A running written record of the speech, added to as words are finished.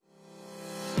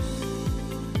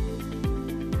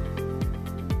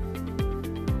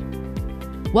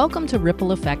Welcome to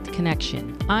Ripple Effect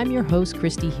Connection. I'm your host,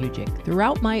 Christy Hugick.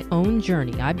 Throughout my own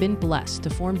journey, I've been blessed to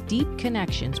form deep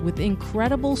connections with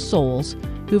incredible souls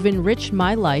who've enriched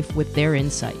my life with their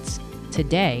insights.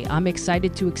 Today, I'm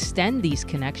excited to extend these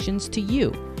connections to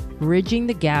you, bridging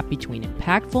the gap between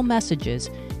impactful messages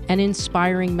and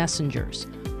inspiring messengers.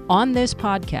 On this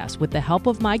podcast, with the help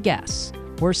of my guests,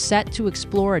 we're set to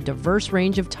explore a diverse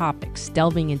range of topics,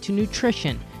 delving into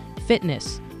nutrition,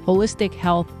 fitness, holistic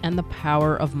health, and the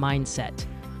power of mindset.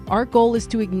 Our goal is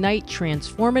to ignite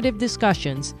transformative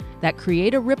discussions that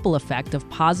create a ripple effect of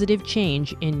positive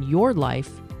change in your life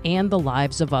and the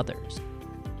lives of others.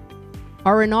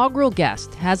 Our inaugural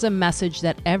guest has a message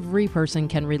that every person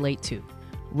can relate to.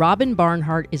 Robyn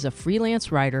Barnhardt is a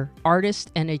freelance writer,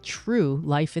 artist, and a true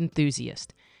life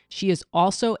enthusiast. She is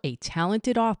also a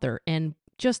talented author and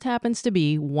just happens to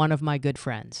be one of my good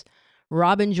friends.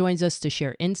 Robyn joins us to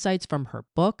share insights from her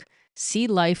book, See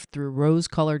Life Through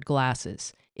Rose-Colored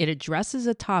Glasses. It addresses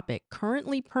a topic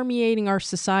currently permeating our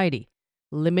society,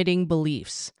 limiting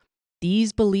beliefs.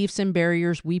 These beliefs and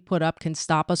barriers we put up can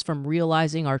stop us from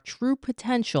realizing our true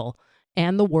potential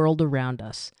and the world around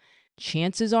us.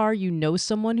 Chances are you know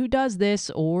someone who does this,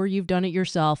 or you've done it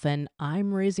yourself, and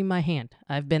I'm raising my hand.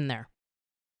 I've been there.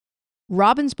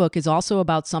 Robyn's book is also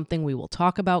about something we will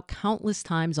talk about countless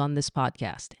times on this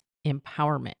podcast: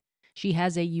 empowerment. She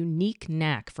has a unique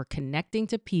knack for connecting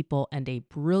to people and a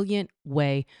brilliant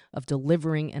way of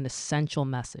delivering an essential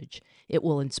message. It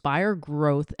will inspire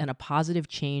growth and a positive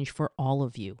change for all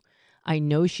of you. I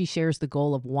know she shares the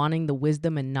goal of wanting the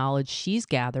wisdom and knowledge she's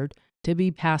gathered to be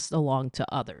passed along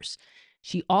to others.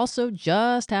 She also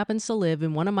just happens to live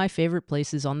in one of my favorite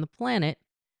places on the planet,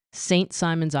 St.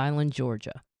 Simons Island,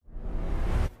 Georgia.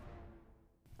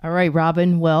 All right,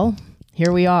 Robyn. Well,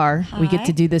 here we are. Hi. We get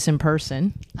to do this in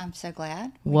person. I'm so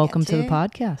glad. Welcome to the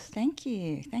podcast. Thank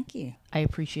you. Thank you. I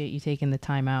appreciate you taking the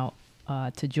time out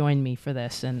to join me for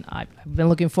this, and I've been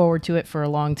looking forward to it for a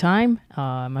long time.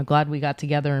 I'm glad we got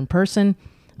together in person.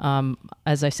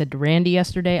 As I said to Randy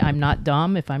yesterday, I'm not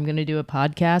dumb. If I'm going to do a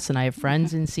podcast and I have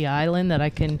friends in Sea Island that I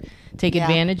can take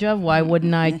advantage of, why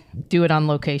wouldn't I do it on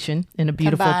location in a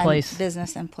beautiful Combine place?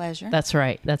 Business and pleasure. That's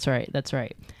right.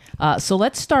 So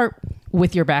let's start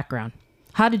with your background.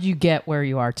 How did you get where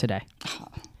you are today?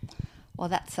 Well,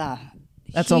 that's a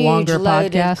longer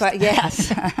podcast.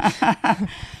 Yes.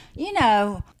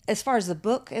 As far as the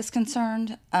book is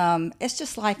concerned, it's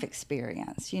just life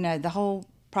experience. The whole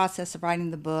process of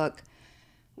writing the book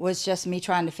was just me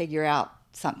trying to figure out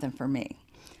something for me.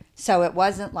 So it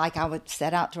wasn't like I would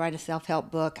set out to write a self-help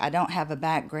book. I don't have a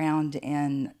background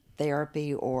in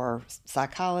therapy or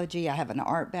psychology. I have an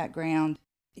art background.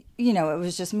 It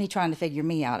was just me trying to figure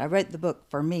me out. I wrote the book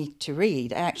for me to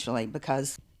read, actually,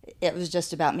 because it was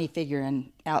just about me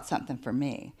figuring out something for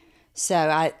me. So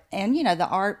the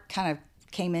art kind of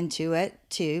came into it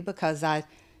too, because I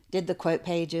did the quote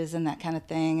pages and that kind of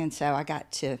thing. And so I got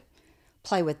to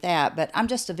play with that. But I'm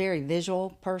just a very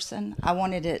visual person. I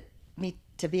wanted me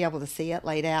to be able to see it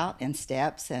laid out in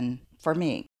steps and for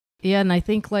me. Yeah. And I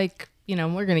think we're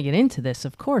going to get into this,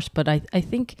 of course, but I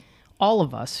think all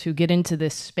of us who get into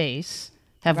this space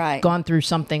have gone through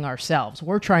something ourselves.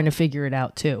 We're trying to figure it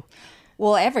out too.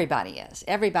 Well, everybody is.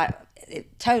 Everybody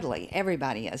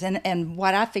is. And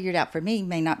what I figured out for me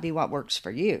may not be what works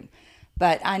for you.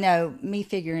 But I know me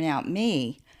figuring out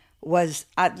me was,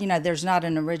 there's not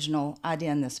an original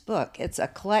idea in this book. It's a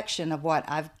collection of what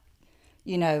I've,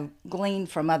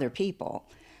 gleaned from other people.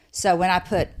 So when I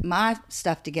put my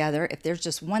stuff together, if there's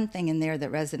just one thing in there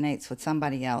that resonates with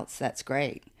somebody else, that's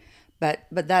great. But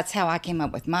that's how I came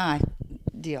up with my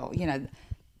deal.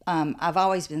 I've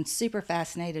always been super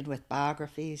fascinated with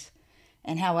biographies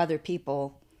and how other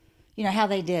people, how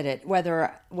they did it,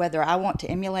 whether I want to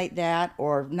emulate that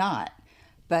or not.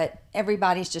 But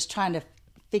everybody's just trying to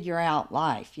figure out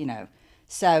life,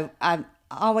 So I'm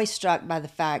always struck by the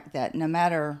fact that no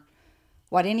matter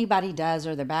what anybody does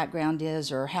or their background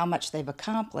is or how much they've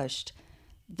accomplished,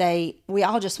 we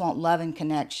all just want love and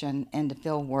connection and to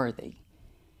feel worthy.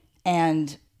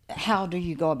 And how do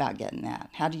you go about getting that?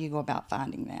 How do you go about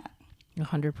finding that?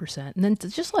 100%. And then to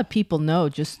just let people know,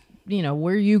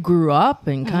 where you grew up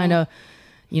and kind of,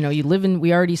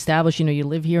 we already established, you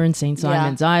live here in St.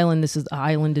 Simons Island.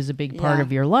 Island is a big part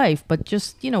of your life, but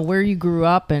just, where you grew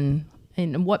up and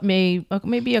what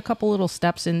maybe a couple little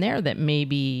steps in there that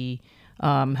maybe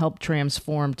help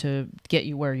transform to get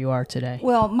you where you are today.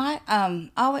 Well,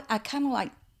 I kind of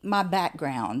like my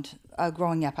background.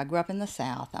 Growing up, I grew up in the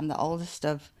South. I'm the oldest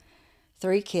of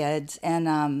 3 kids,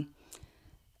 and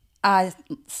I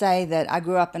say that I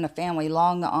grew up in a family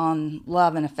long on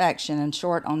love and affection and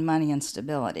short on money and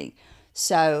stability.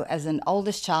 So as an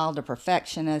oldest child, a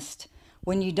perfectionist,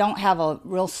 when you don't have a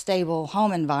real stable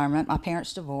home environment, my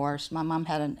parents divorced, my mom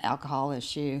had an alcohol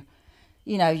issue,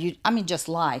 just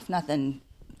life, nothing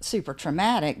super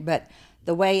traumatic, but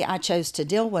the way I chose to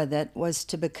deal with it was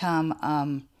to become,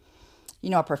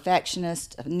 a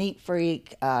perfectionist, a neat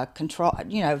freak, tried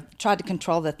to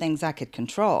control the things I could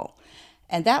control.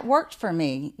 And that worked for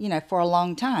me, for a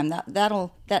long time.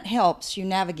 That helps you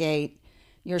navigate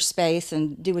your space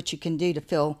and do what you can do to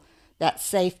feel that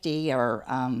safety or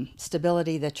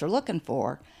stability that you're looking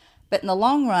for. But in the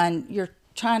long run, you're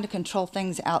trying to control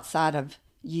things outside of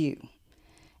you,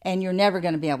 and you're never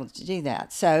going to be able to do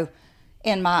that. So,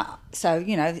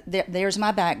 there's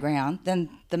my background. Then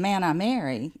the man I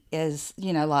marry is,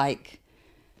 my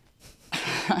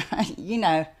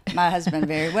husband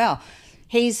very well.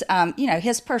 He's,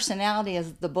 his personality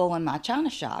is the bull in my china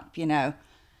shop,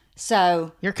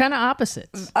 So you're kind of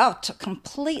opposites. Oh,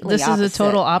 completely this opposite. This is a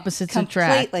total opposites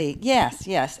attract. Completely,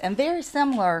 yes. And very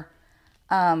similar,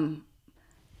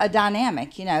 a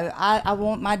dynamic. I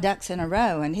want my ducks in a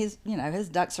row, and his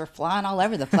ducks are flying all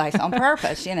over the place on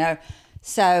purpose,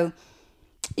 So,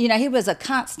 he was a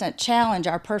constant challenge,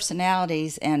 our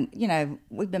personalities, and,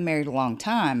 we've been married a long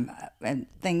time, and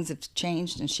things have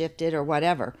changed and shifted or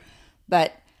whatever.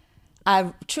 But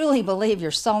I truly believe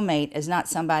your soulmate is not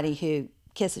somebody who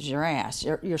kisses your ass.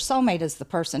 Your soulmate is the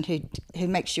person who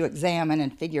makes you examine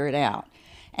and figure it out.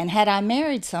 And had I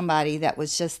married somebody that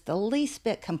was just the least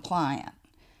bit compliant,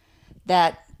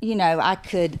 that, I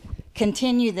could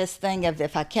continue this thing of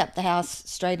if I kept the house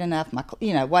straight enough,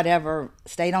 whatever,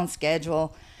 stayed on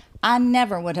schedule, I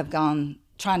never would have gone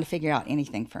trying to figure out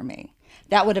anything for me.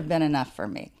 That would have been enough for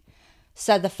me.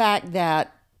 So the fact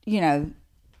that,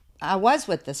 I was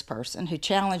with this person who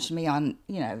challenged me on,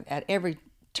 at every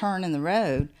turn in the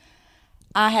road,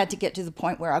 I had to get to the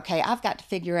point where, okay, I've got to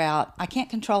figure out, I can't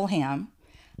control him.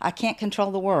 I can't control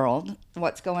the world,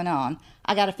 what's going on.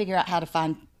 I got to figure out how to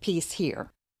find peace here.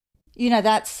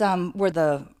 That's where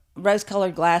the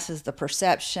rose-colored glasses, the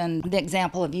perception, the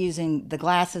example of using the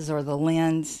glasses or the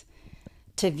lens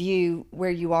to view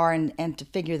where you are and to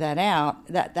figure that out,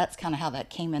 that's kind of how that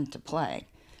came into play.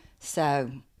 So...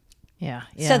 Yeah.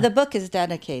 So the book is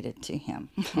dedicated to him.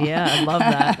 Yeah,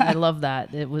 I love that.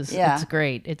 It's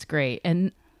great. It's great.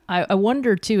 And I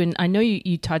wonder too, and I know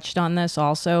you touched on this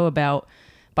also about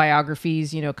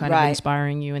biographies, kind of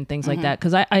inspiring you and things like that.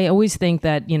 Because I always think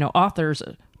that, authors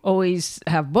always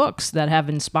have books that have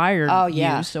inspired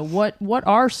you. So what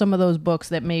are some of those books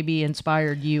that maybe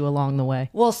inspired you along the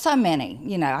way? Well, so many.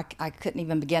 I couldn't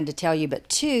even begin to tell you, but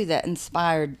two that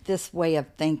inspired this way of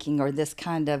thinking or this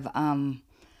kind of...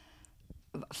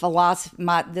 philosophy,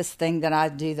 this thing that I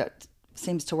do that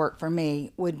seems to work for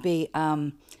me would be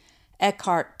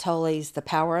Eckhart Tolle's The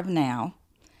Power of Now,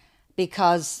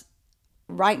 because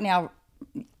right now,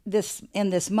 in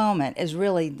this moment is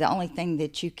really the only thing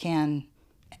that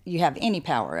you have any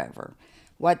power over.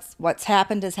 What's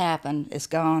happened has happened, it's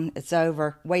gone, it's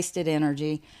over, wasted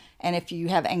energy, and if you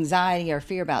have anxiety or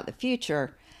fear about the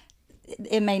future,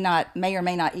 it may or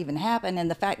may not even happen. And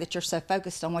the fact that you're so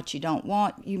focused on what you don't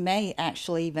want, you may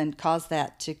actually even cause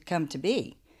that to come to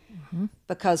be. Mm-hmm.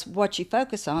 Because what you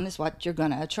focus on is what you're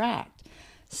going to attract.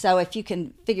 So if you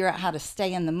can figure out how to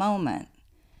stay in the moment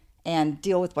and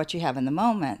deal with what you have in the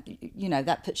moment,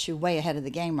 that puts you way ahead of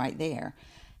the game right there.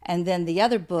 And then the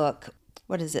other book,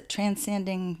 what is it?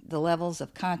 Transcending the Levels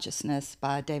of Consciousness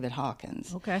by David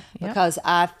Hawkins. Okay. Yep. Because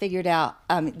I figured out,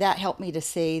 that helped me to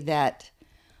see that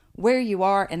where you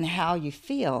are and how you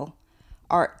feel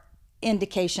are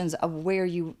indications of where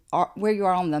you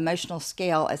are on the emotional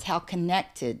scale as how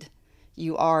connected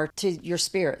you are to your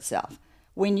spirit self.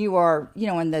 When you are,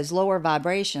 in those lower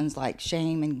vibrations like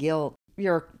shame and guilt,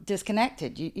 you're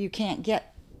disconnected. You can't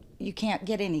get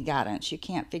any guidance. You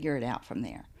can't figure it out from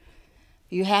there.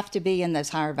 You have to be in those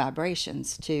higher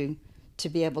vibrations to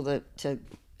be able to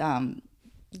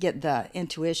get the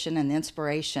intuition and the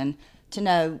inspiration to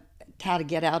know how to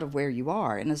get out of where you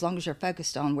are. And as long as you're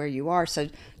focused on where you are, so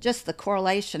just the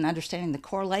correlation, understanding the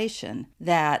correlation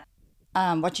that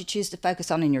what you choose to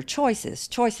focus on in your choices,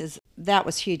 that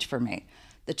was huge for me.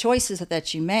 The choices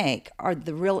that you make are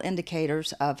the real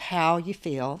indicators of how you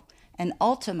feel, and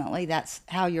ultimately that's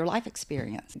how your life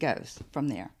experience goes from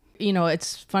there.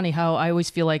 It's funny how I always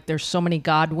feel like there's so many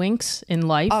God winks in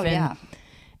life. Oh, yeah.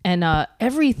 And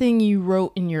everything you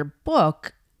wrote in your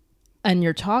book and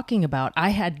you're talking about, I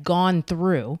had gone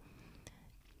through.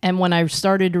 And when I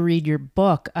started to read your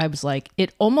book, I was like,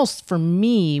 it almost for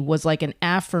me was like an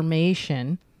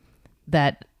affirmation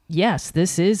that, yes,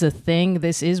 this is a thing.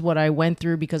 This is what I went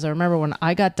through. Because I remember when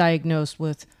I got diagnosed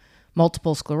with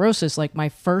multiple sclerosis, like my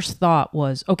first thought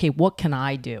was, okay, what can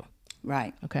I do?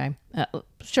 Right. Okay.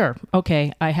 Sure.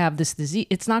 Okay. I have this disease.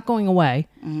 It's not going away.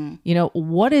 You know,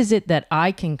 what is it that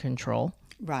I can control?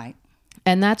 Right.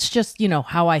 And that's just, you know,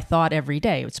 how I thought every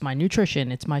day. It's my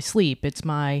nutrition, it's my sleep, it's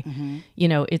my, you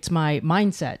know, it's my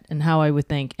mindset and how I would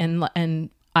think. And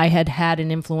I had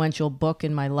an influential book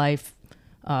in my life,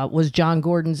 was John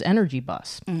Gordon's Energy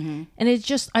Bus. And it's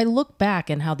just, I look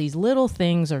back and how these little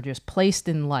things are just placed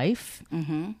in life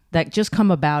that just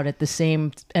come about at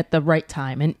the right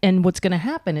time. And what's going to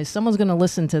happen is someone's going to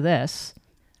listen to this.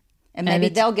 And maybe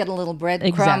they'll get a little breadcrumb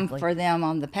Exactly. for them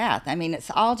on the path. I mean, it's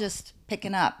all just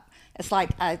picking up. It's like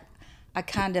I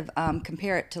kind of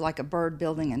compare it to like a bird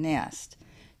building a nest.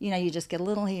 You know, you just get a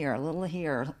little here, a little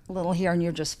here, a little here, and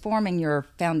you're just forming your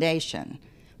foundation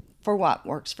for what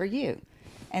works for you.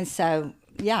 And so,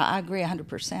 yeah, I agree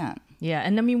 100%. Yeah,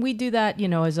 and I mean, we do that, you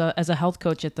know, as a health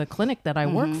coach at the clinic that I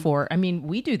work for. I mean,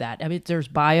 we do that. I mean, there's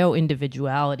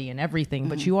bio-individuality and everything,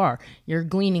 but you're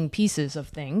gleaning pieces of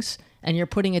things and you're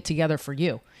putting it together for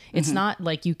you. It's not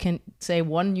like you can say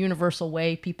one universal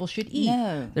way people should eat.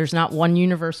 No. There's not one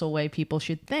universal way people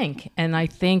should think. And I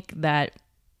think that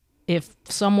if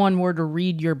someone were to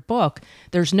read your book,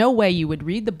 there's no way you would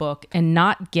read the book and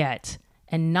not get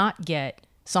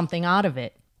something out of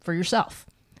it for yourself.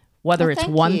 Whether it's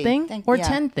one thing or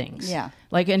 10 things. Yeah.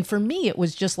 Like, and for me, it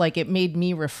was just like, it made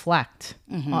me reflect.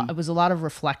 It was a lot of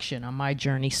reflection on my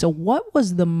journey. So what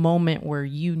was the moment where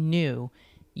you knew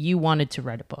you wanted to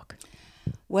write a book?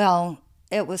 Well,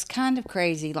 it was kind of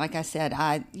crazy. Like I said,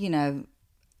 I'm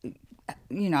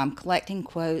collecting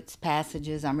quotes,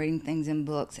 passages, I'm reading things in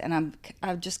books, and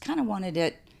I just kind of wanted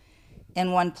it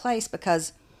in one place,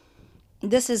 because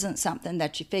this isn't something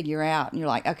that you figure out and you're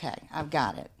like, okay, I've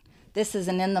got it. This is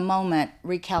an in-the-moment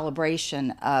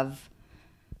recalibration of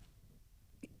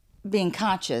being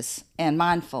conscious and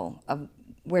mindful of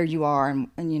where you are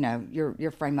and you know,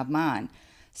 your frame of mind.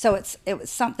 So it was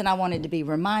something I wanted to be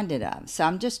reminded of. So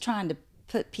I'm just trying to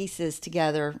put pieces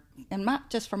together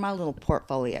just for my little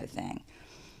portfolio thing.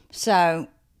 So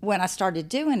when I started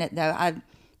doing it, though,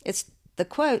 it's the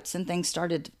quotes and things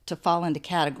started to fall into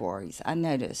categories. I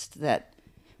noticed that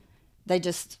they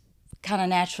just kind of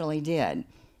naturally did.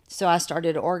 So I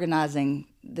started organizing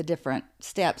the different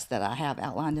steps that I have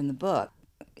outlined in the book.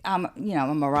 I'm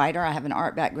a writer. I have an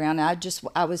art background.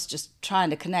 I was just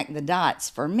trying to connect the dots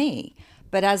for me.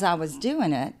 But as I was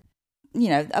doing it, you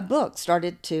know, a book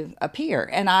started to appear,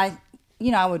 and I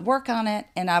would work on it,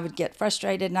 and I would get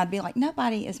frustrated, and I'd be like,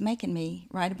 nobody is making me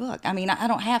write a book. I mean, I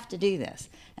don't have to do this,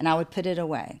 and I would put it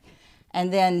away,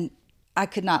 and then I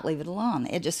could not leave it alone.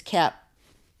 It just kept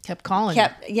calling.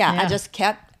 I just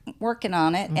kept working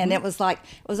on it, and it was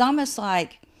almost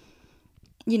like,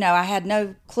 you know, I had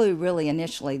no clue really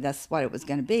initially that's what it was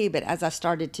going to be, but as I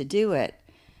started to do it,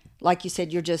 like you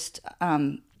said, you're just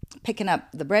picking up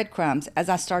the breadcrumbs. As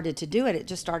I started to do it, it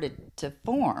just started to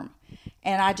form,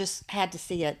 and I just had to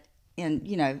see it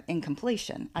in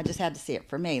completion. I just had to see it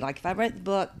for me. Like if I read the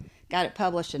book, got it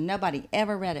published, and nobody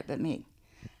ever read it but me,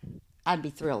 I'd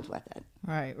be thrilled with it.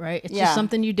 Right. It's just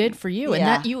something you did for you. And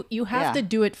that you have to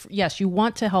do it. Yes, you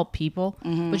want to help people,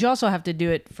 but you also have to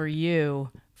do it for you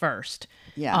first.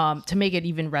 To make it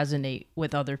even resonate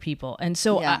with other people. And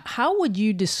so how would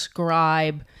you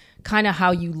describe kind of how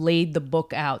you laid the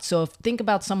book out? So think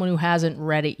about someone who hasn't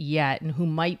read it yet and who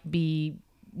might be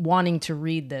wanting to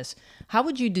read this. How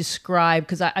would you describe,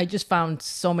 because I just found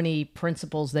so many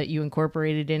principles that you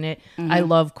incorporated in it. I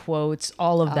love quotes,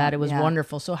 all of that. It was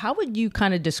wonderful. So how would you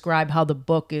kind of describe how the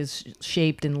book is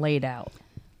shaped and laid out?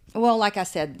 Well, like I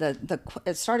said,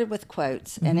 it started with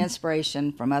quotes and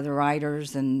inspiration from other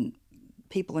writers and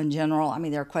people in general. I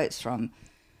mean, there are quotes from,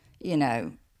 you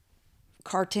know,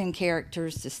 cartoon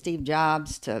characters to Steve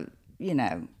Jobs to, you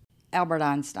know, Albert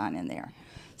Einstein in there.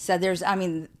 So there's, I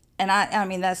mean,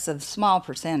 that's a small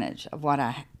percentage of what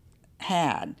I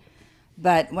had.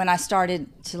 But when I started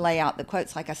to lay out the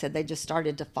quotes, like I said, they just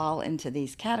started to fall into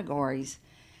these categories.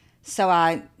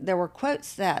 So there were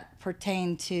quotes that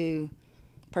pertain to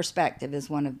perspective is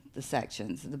one of the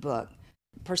sections of the book.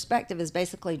 Perspective is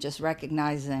basically just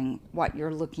recognizing what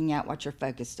you're looking at, what you're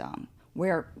focused on.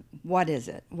 What is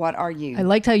it? What are you? I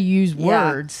liked how you use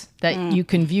words that you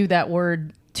can view that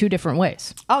word two different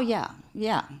ways. Oh,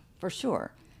 yeah, for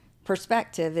sure.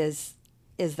 Perspective is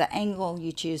the angle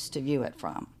you choose to view it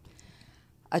from.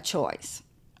 A choice.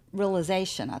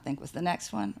 Realization, I think, was the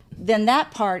next one. Then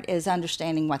that part is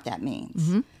understanding what that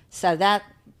means. So that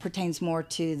pertains more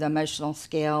to the emotional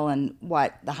scale and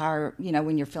what the higher, you know,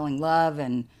 when you're feeling love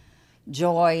and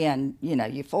joy and,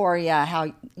 euphoria,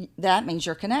 how that means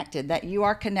you're connected, that you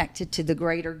are connected to the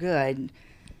greater good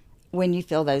when you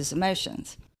feel those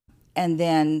emotions. And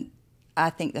then I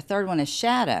think the third one is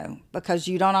shadow, because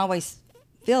you don't always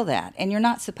feel that, and you're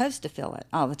not supposed to feel it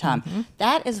all the time. Mm-hmm.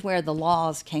 That is where the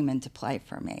laws came into play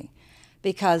for me,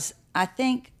 because I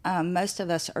think most of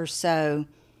us are so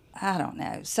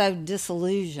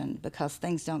disillusioned because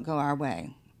things don't go our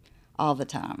way all the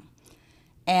time.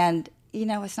 And,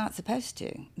 it's not supposed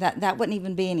to. That wouldn't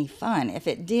even be any fun. If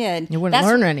it did... You wouldn't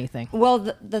learn anything. Well,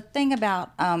 the thing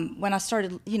about when I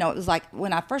started, it was like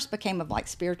when I first became of like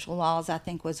spiritual laws, I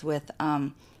think was with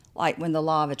like when the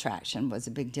law of attraction was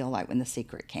a big deal, like when The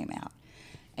Secret came out.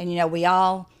 And, we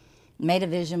all made a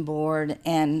vision board,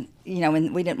 and,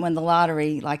 when we didn't win the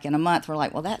lottery, like in a month, we're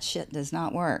like, well, that shit does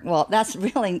not work. Well, that's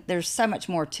really, there's so much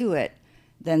more to it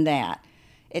than that.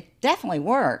 It definitely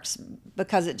works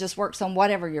because it just works on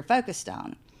whatever you're focused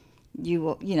on. You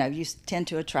will, you tend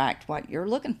to attract what you're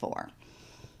looking for.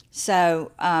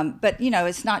 So, but,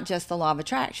 it's not just the law of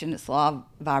attraction. It's the law of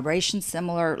vibration,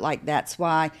 similar. Like, that's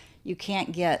why you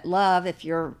can't get love if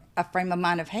you're a frame of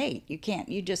mind of hate.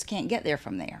 You just can't get there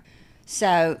from there.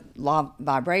 So, law of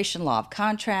vibration, law of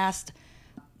contrast,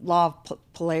 law of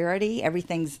polarity,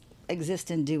 everything's exists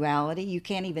in duality. You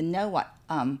can't even know what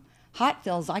hot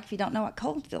feels like if you don't know what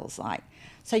cold feels like.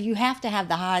 So you have to have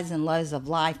the highs and lows of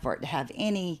life for it to have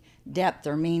any depth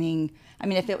or meaning. I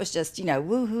mean, if it was just,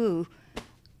 woohoo,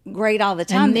 great all the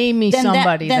time, and name me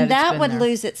somebody then that would there.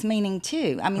 lose its meaning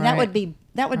too. I mean, right.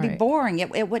 that would be boring.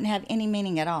 It wouldn't have any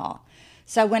meaning at all.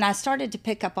 So when I started to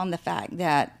pick up on the fact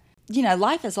that,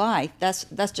 life is life,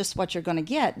 that's just what you're going to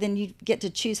get, then you get to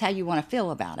choose how you want to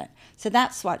feel about it. So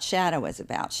that's what shadow is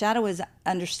about. Shadow is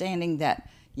understanding that,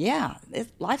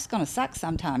 life's going to suck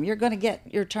sometime. You're going to get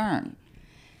your turn.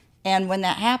 And when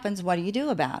that happens, what do you do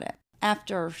about it?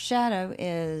 After shadow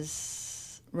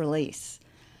is release.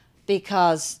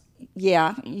 Because,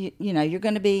 you're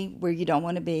going to be where you don't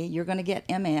want to be. You're going to get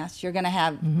MS. You're going to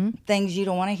have things you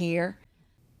don't want to hear.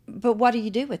 But what do you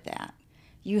do with that?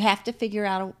 You have to figure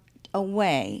out a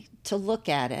way to look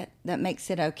at it that makes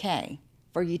it okay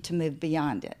for you to move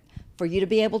beyond it, for you to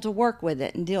be able to work with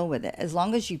it and deal with it. As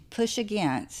long as you push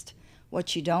against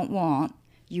what you don't want,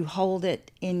 you hold it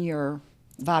in your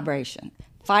vibration.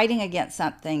 Fighting against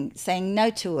something, saying no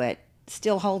to it,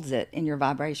 still holds it in your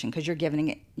vibration because you're giving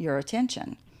it your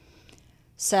attention.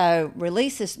 So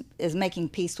release is making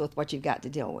peace with what you've got to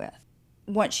deal with.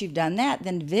 Once you've done that,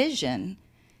 then vision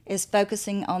is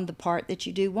focusing on the part that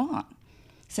you do want.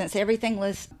 Since everything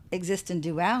exists in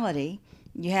duality,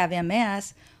 you have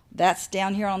MS, that's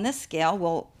down here on this scale.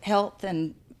 Well, health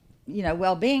and,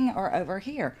 well-being are over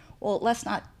here. Well, let's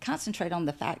not concentrate on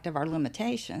the fact of our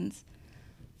limitations.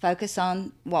 Focus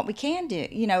on what we can do.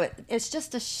 It's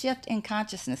just a shift in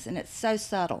consciousness, and it's so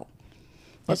subtle.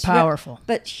 But powerful.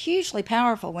 But hugely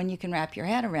powerful when you can wrap your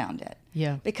head around it.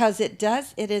 Yeah. Because it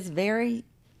is very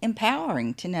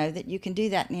empowering to know that you can do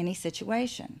that in any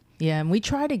situation. Yeah, and we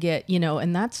try to get,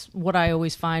 and that's what I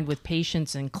always find with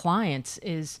patients and clients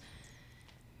is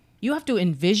you have to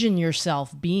envision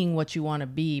yourself being what you want to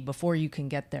be before you can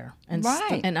get there. And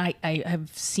right. And I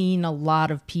have seen a lot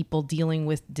of people dealing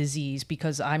with disease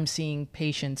because I'm seeing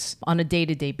patients on a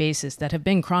day-to-day basis that have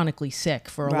been chronically sick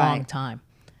for a long time.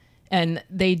 And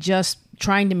they just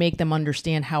trying to make them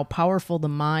understand how powerful the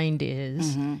mind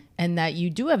is and that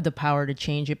you do have the power to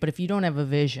change it, but if you don't have a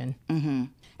vision. Mm-hmm.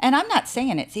 And I'm not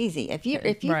saying it's easy. If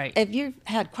you've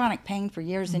had chronic pain for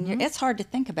years and years, it's hard to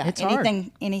think about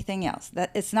anything else.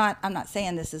 That it's not. I'm not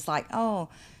saying this is like,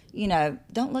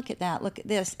 don't look at that. Look at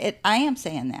this. I am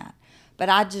saying that, but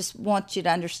I just want you to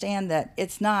understand that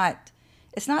it's not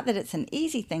that it's an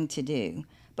easy thing to do.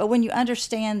 But when you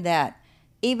understand that,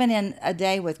 even in a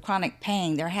day with chronic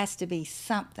pain, there has to be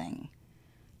something,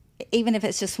 even if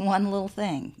it's just one little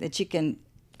thing that you can.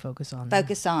 Focus on.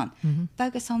 Mm-hmm.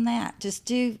 Focus on that. Just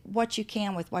do what you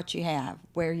can with what you have,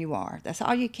 where you are. That's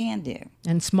all you can do.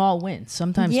 And small wins.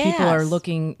 Sometimes people are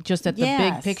looking just at the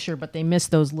big picture, but they miss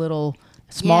those little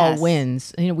small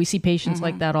wins. We see patients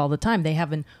like that all the time. They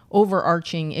have an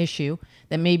overarching issue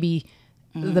that maybe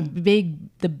the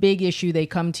big issue they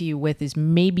come to you with is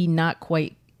maybe not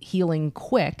quite healing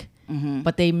quick.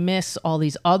 But they miss all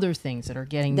these other things that are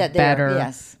getting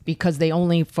better because they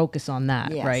only focus on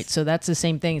that, right? So that's the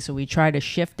same thing. So we try to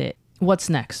shift it. What's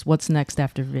next? What's next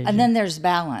after vision? And then there's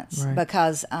balance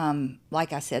because,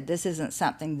 like I said, this isn't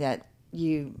something that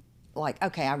you like,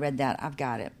 okay, I read that. I've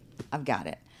got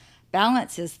it.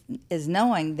 Balance is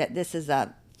knowing that this is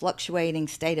a fluctuating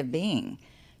state of being.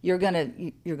 You're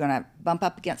gonna bump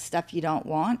up against stuff you don't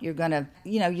want. You're gonna,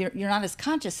 you're not as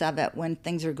conscious of it when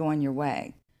things are going your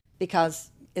way because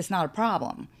it's not a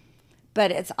problem. But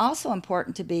it's also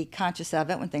important to be conscious of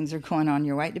it when things are going on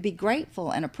your way, to be grateful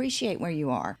and appreciate where you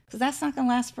are, because that's not going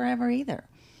to last forever either.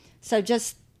 So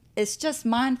it's just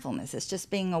mindfulness. It's just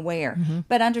being aware,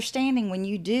 but understanding when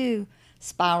you do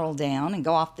spiral down and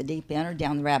go off the deep end or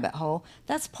down the rabbit hole,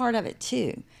 that's part of it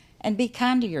too. And be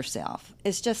kind to yourself.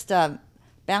 It's just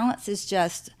balance is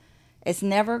just, it's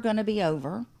never going to be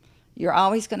over. You're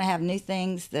always going to have new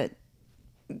things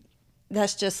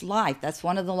that's just life. That's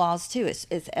one of the laws too.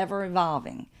 It's ever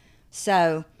evolving.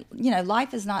 So,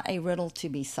 life is not a riddle to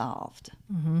be solved.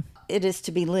 It is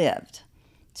to be lived.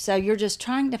 So you're just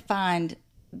trying to find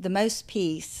the most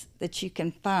peace that you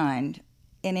can find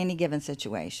in any given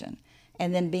situation.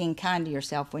 And then being kind to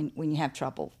yourself when you have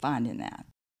trouble finding that.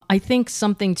 I think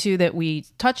something too that we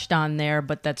touched on there,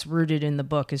 but that's rooted in the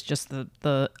book, is just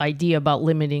the idea about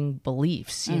limiting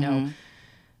beliefs, you know.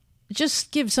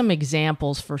 Just give some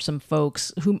examples for some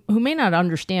folks who may not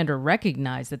understand or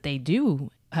recognize that they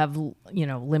do have,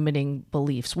 limiting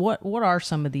beliefs. What are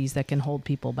some of these that can hold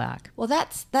people back? Well,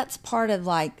 that's part of,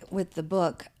 like, with the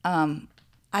book.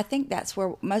 I think that's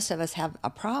where most of us have a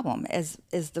problem is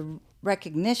the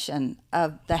recognition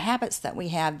of the habits that we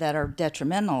have that are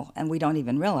detrimental and we don't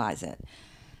even realize it.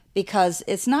 Because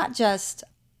it's not just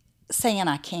saying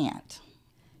I can't.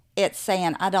 It's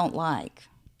saying I don't like,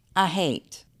 I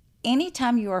hate.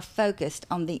 Anytime you are focused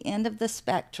on the end of the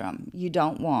spectrum you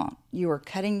don't want, you are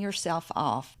cutting yourself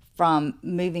off from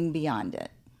moving beyond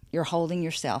it. You're holding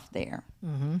yourself there.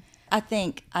 I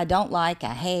think I don't like,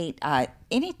 I hate,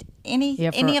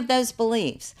 any of those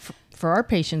beliefs. For our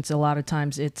patients, a lot of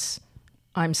times it's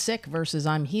I'm sick versus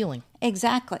I'm healing.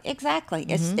 Exactly.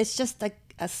 It's just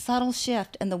a subtle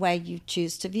shift in the way you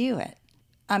choose to view it.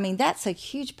 I mean, that's a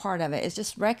huge part of it, is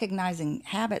just recognizing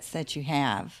habits that you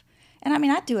have. And I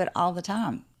mean, I do it all the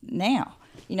time now.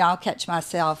 I'll catch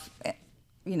myself,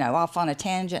 off on a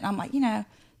tangent. And I'm like,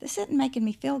 this isn't making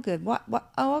me feel good. What?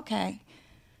 Oh, okay.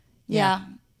 Yeah.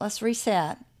 Let's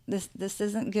reset. This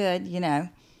isn't good,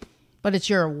 But it's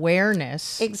your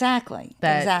awareness. Exactly.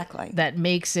 That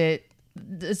makes it.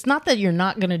 It's not that you're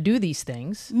not going to do these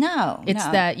things. No. It's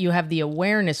that you have the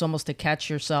awareness almost to catch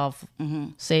yourself,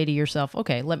 say to yourself,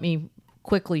 okay, let me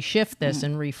quickly shift this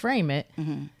and reframe it.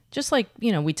 Just like,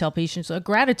 we tell patients a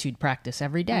gratitude practice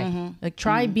every day. Like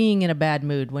try being in a bad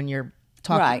mood when you're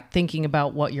thinking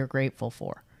about what you're grateful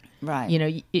for. Right.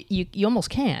 You almost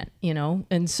can't,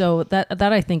 and so that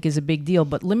I think is a big deal.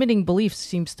 But limiting beliefs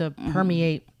seems to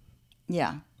permeate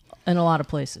in a lot of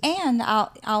places. And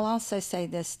I'll also say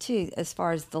this too, as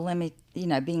far as the limit,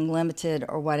 being limited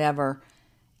or whatever,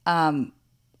 when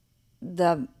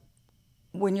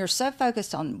you're so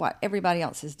focused on what everybody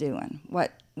else is doing,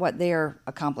 what their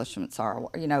accomplishments are,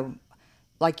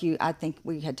 like I think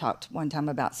we had talked one time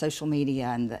about social media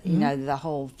and the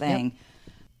whole thing.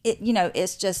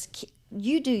 It's just,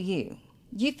 you do you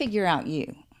figure out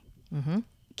you,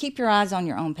 keep your eyes on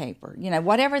your own paper,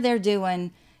 whatever they're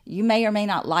doing, you may or may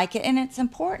not like it. And it's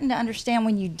important to understand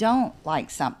when you don't like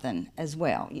something as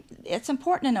well. It's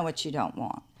important to know what you don't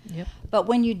want. But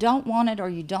when you don't want it or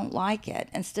you don't like it,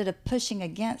 instead of pushing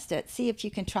against it, see if you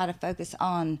can try to focus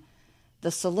on the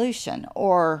solution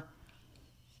or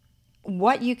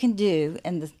what you can do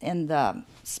in the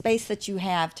space that you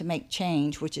have to make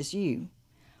change, which is you.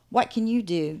 What can you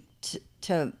do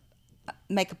to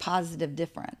make a positive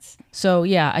difference? So,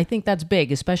 I think that's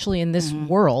big, especially in this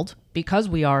world, because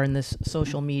we are in this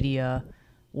social media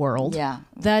world.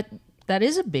 That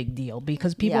is a big deal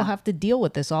because people have to deal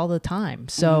with this all the time.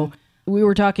 So we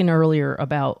were talking earlier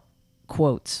about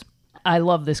quotes. I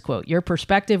love this quote. Your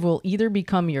perspective will either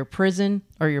become your prison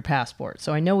or your passport.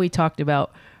 So I know we talked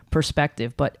about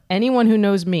perspective, but anyone who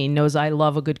knows me knows I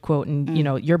love a good quote, and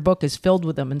your book is filled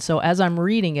with them. And so as I'm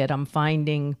reading it, I'm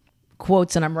finding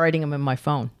quotes and I'm writing them in my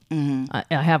phone. I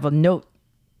have a note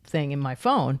thing in my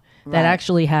phone that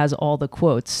actually has all the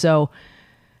quotes. So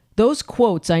those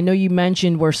quotes, I know you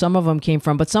mentioned where some of them came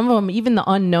from, but some of them, even the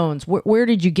unknowns, where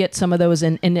did you get some of those?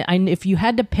 And if you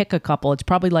had to pick a couple, it's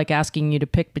probably like asking you to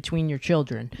pick between your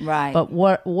children. Right. But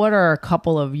what are a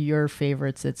couple of your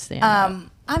favorites that stand out?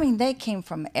 I mean, they came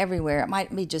from everywhere. It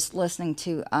might be just listening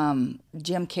to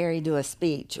Jim Carrey do a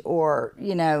speech, or,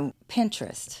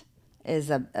 Pinterest is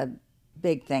a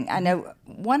big thing. I know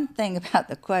one thing about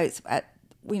the quotes,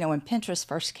 when Pinterest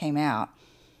first came out,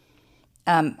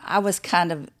 I was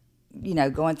kind of,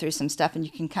 going through some stuff, and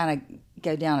you can kind of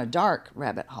go down a dark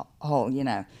rabbit hole,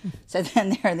 So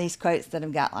then there are these quotes that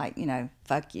have got like,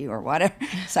 fuck you or whatever.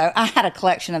 So I had a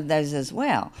collection of those as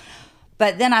well.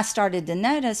 But then I started to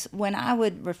notice when I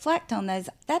would reflect on those,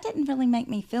 that didn't really make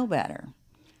me feel better.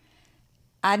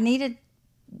 I needed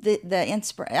the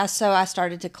inspiration. So I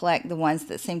started to collect the ones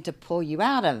that seemed to pull you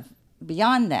out of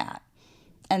beyond that.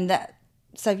 And that,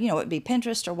 so, it'd be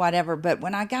Pinterest or whatever. But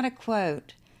when I got a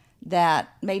quote that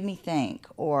made me think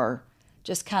or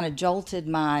just kind of jolted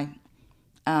my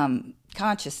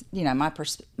my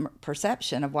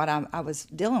perception of what I was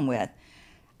dealing with,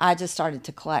 I just started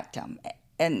to collect them.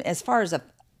 And as far as a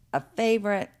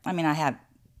favorite,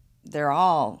 they're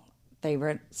all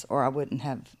favorites or I wouldn't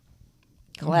have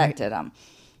collected them.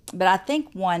 But I think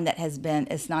one that has been,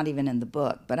 it's not even in the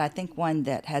book, but I think one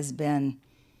that has been,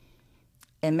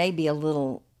 and maybe a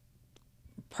little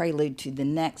prelude to the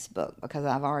next book, because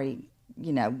I've already,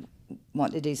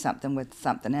 want to do something with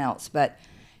something else. But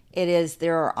it is,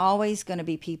 there are always going to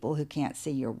be people who can't see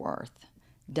your worth.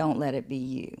 Don't let it be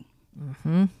you.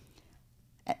 Mm-hmm.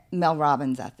 Mel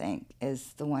Robbins, I think,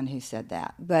 is the one who said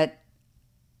that. But,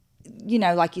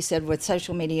 like you said, with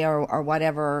social media or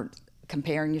whatever,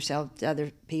 comparing yourself to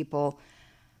other people,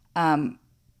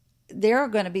 there are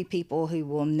going to be people who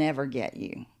will never get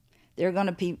you. There are going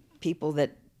to be people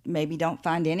that maybe don't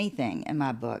find anything in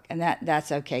my book, and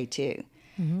that's okay too.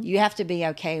 Mm-hmm. You have to be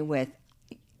okay with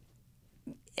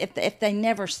if they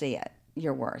never see it,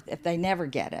 your worth, if they never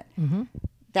get it, mm-hmm.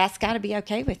 that's got to be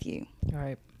okay with you. All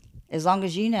right. As long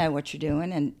as you know what you're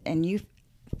doing and you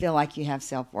feel like you have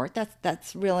self-worth,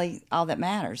 that's really all that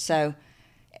matters. So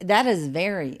that is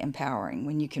very empowering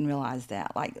when you can realize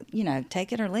that. Like,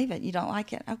 take it or leave it. You don't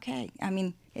like it, okay.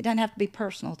 It doesn't have to be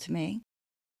personal to me.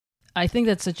 I think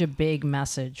that's such a big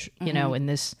message, mm-hmm.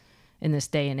 In this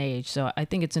day and age. So I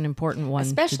think it's an important one.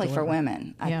 Especially for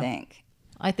women, I think.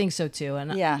 I think so too.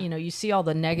 And, yeah. You see all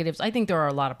the negatives. I think there are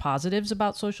a lot of positives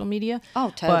about social media.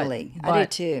 Oh, totally. But I do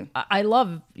too. I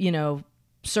love,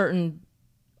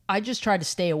 I just try to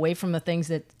stay away from the things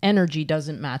that energy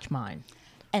doesn't match mine.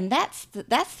 And that's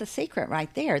the secret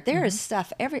right there. There mm-hmm. is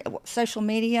stuff, social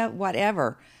media,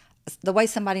 whatever, the way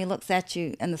somebody looks at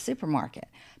you in the supermarket.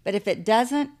 But if it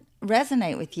doesn't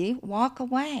resonate with you, walk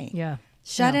away. Yeah.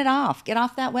 Shut it off. Get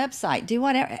off that website. Do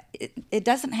whatever. It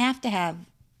doesn't have to have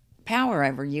power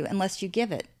over you unless you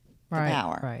give it the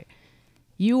power. Right.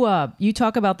 You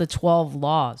talk about the 12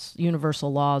 laws,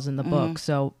 universal laws in the mm-hmm. book.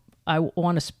 So I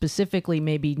want to specifically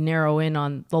maybe narrow in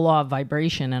on the law of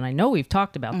vibration. And I know we've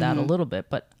talked about that a little bit,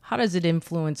 but how does it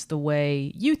influence the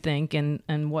way you think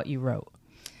and what you wrote?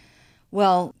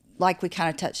 Well, like we kind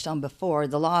of touched on before,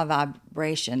 the law of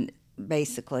vibration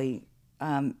basically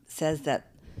says that,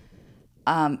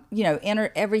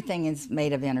 everything is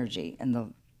made of energy,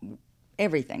 and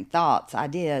everything, thoughts,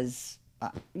 ideas,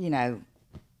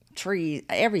 trees,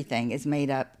 everything is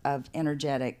made up of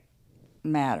energetic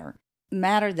matter.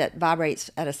 Matter that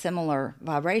vibrates at a similar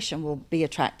vibration will be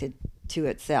attracted to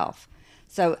itself.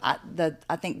 So I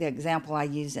think the example I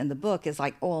use in the book is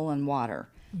like oil and water.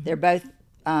 Mm-hmm. They're both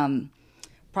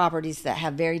properties that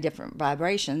have very different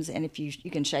vibrations, and if you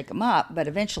can shake them up, but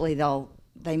eventually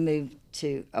they move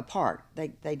to apart.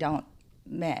 They don't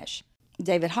mesh.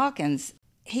 David Hawkins,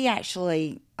 he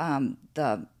actually,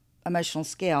 the emotional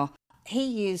scale, he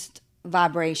used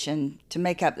vibration to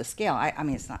make up the scale.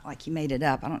 It's not like he made it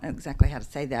up. I don't know exactly how to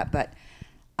say that, but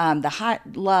the high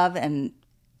love and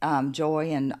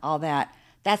joy and all that,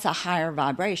 that's a higher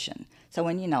vibration. So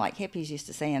when, like hippies used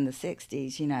to say in the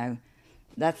 60s,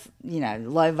 that's,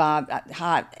 low vibe,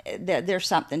 high, there's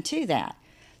something to that.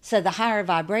 So the higher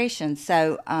vibration.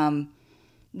 So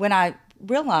when I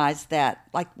realized that,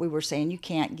 like we were saying, you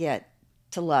can't get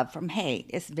to love from hate.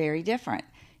 It's very different.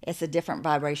 It's a different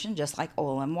vibration, just like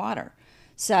oil and water.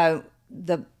 So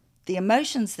the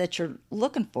emotions that you're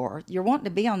looking for, you're wanting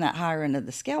to be on that higher end of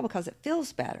the scale because it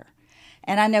feels better.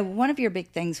 And I know one of your big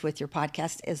things with your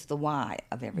podcast is the why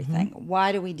of everything. Mm-hmm.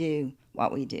 Why do we do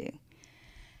what we do?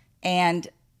 And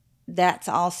that's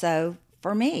also,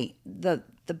 for me, the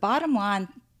bottom line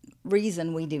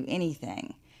reason we do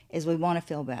anything is we want to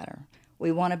feel better.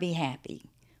 We want to be happy.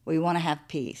 We want to have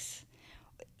peace.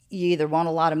 You either want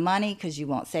a lot of money because you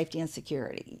want safety and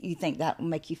security. You think that will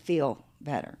make you feel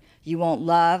better. You want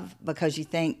love because you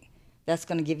think that's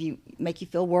going to make you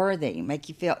feel worthy, make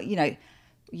you feel,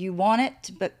 you want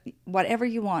it, but whatever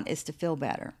you want is to feel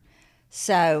better.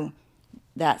 So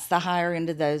that's the higher end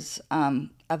of those,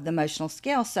 of the emotional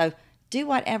scale. So do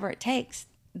whatever it takes.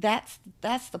 That's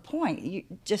the point. You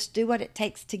just do what it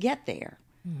takes to get there,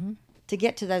 mm-hmm. to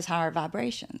get to those higher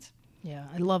vibrations. Yeah,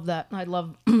 I love that. I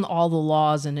love all the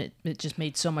laws, and it just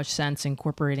made so much sense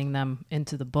incorporating them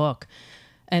into the book.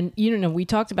 And, we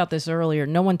talked about this earlier.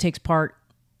 No one takes part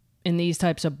in these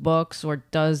types of books or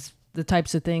does the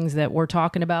types of things that we're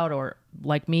talking about or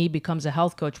like me, becomes a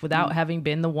health coach without having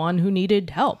been the one who needed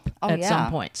help at some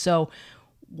point. So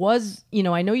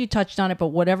I know you touched on it, but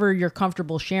whatever you're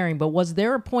comfortable sharing, but was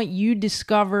there a point you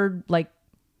discovered, like,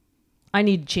 I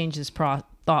need to change this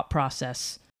thought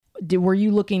process? Were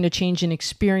you looking to change an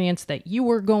experience that you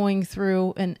were going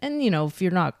through? And if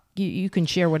you're not, you can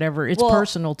share whatever. It's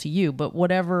personal to you, but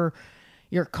whatever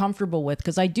you're comfortable with.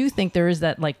 Because I do think there is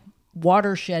that, like,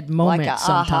 watershed moment, like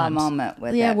sometimes. Aha moment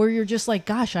with it. Where you're just like,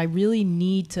 gosh, I really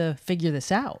need to figure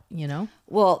this out,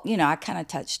 Well, I kind of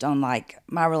touched on, like,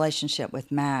 my relationship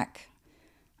with Mac,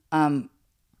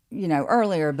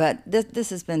 earlier, but this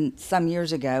has been some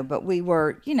years ago, but we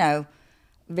were,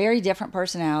 very different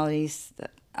personalities,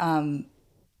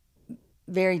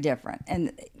 very different.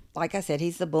 And like I said,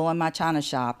 he's the bull in my china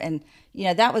shop. And,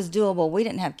 that was doable. We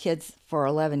didn't have kids for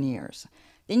 11 years.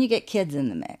 Then you get kids in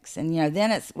the mix. And,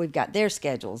 then we've got their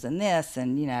schedules and this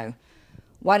and,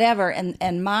 whatever.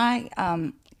 And my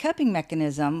coping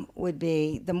mechanism would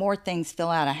be, the more things fill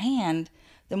out of hand,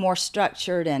 the more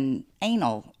structured and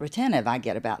anal retentive I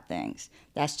get about things.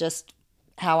 That's just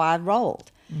how I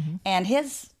rolled. Mm-hmm. And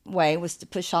his way was to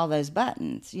push all those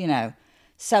buttons,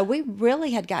 So we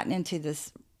really had gotten into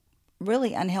this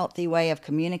really unhealthy way of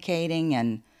communicating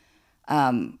and,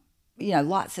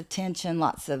 lots of tension,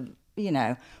 lots of,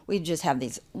 we'd just have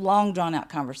these long drawn out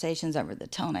conversations over the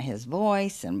tone of his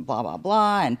voice and blah, blah,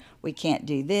 blah. And we can't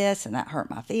do this and that hurt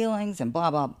my feelings and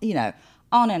blah, blah,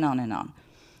 on and on and on.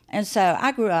 And so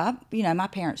I grew up, my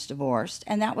parents divorced,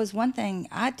 and that was one thing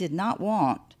I did not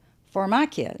want for my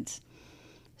kids.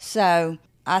 So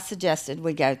I suggested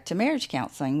we go to marriage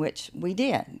counseling, which we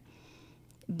did.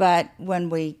 But when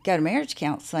we go to marriage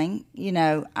counseling,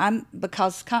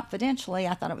 because confidentially,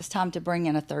 I thought it was time to bring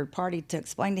in a third party to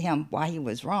explain to him why he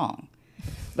was wrong.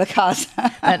 Because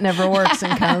that never works in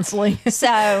counseling.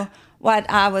 So what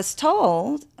I was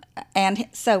told, and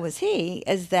so was he,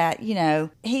 is that,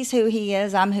 he's who he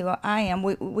is, I'm who I am.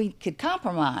 We could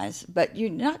compromise, but you're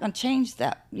not going to change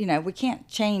that. We can't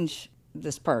change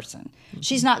this person. Mm-hmm.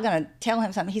 She's not going to tell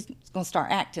him something. He's going to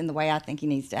start acting the way I think he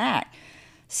needs to act.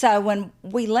 So when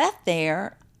we left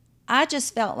there, I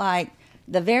just felt like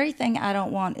the very thing I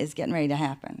don't want is getting ready to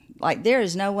happen. Like, there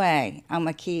is no way I'm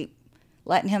going to keep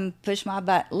letting him push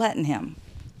my letting him.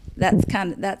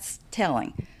 That's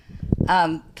telling.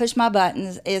 Push my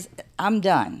buttons is, I'm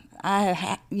done.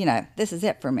 This is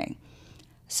it for me.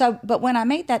 So, but when I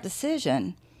made that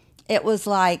decision, it was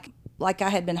like I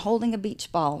had been holding a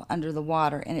beach ball under the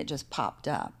water and it just popped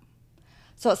up.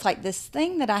 So it's like this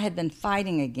thing that I had been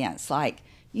fighting against, like,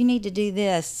 you need to do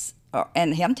this,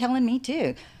 and him telling me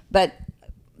too. But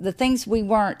the things we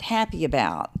weren't happy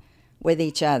about with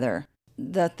each other,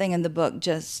 the thing in the book,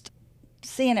 just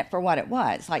seeing it for what it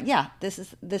was. Like, yeah, this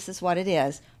is what it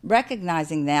is.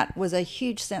 Recognizing that was a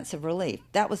huge sense of relief.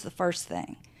 That was the first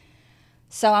thing.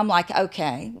 So I'm like,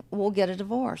 okay, we'll get a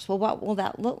divorce. Well, what will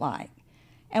that look like?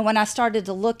 And when I started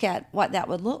to look at what that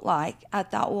would look like, I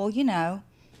thought, well,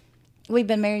 we've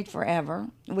been married forever.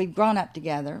 We've grown up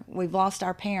together. We've lost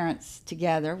our parents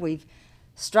together. We've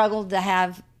struggled to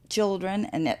have children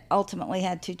and ultimately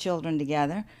had 2 children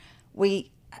together.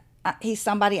 He's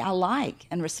somebody I like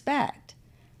and respect.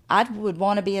 I would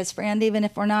want to be his friend even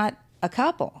if we're not a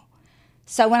couple.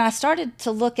 So when I started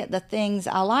to look at the things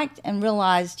I liked and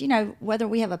realized, whether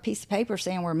we have a piece of paper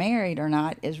saying we're married or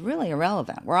not is really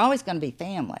irrelevant. We're always going to be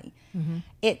family. Mm-hmm.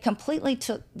 It completely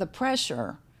took the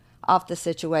pressure off the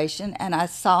situation, and I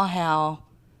saw how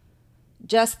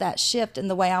just that shift in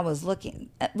the way I was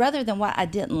looking, rather than what I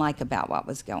didn't like about what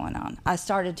was going on, I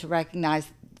started to recognize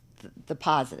the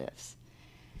positives.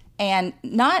 And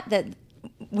not that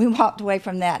we walked away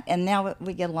from that and now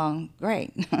we get along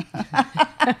great.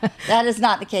 That is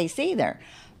not the case either.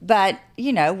 But,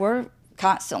 we're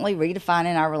constantly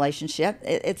redefining our relationship.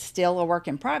 It's still a work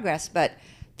in progress, but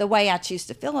the way I choose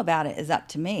to feel about it is up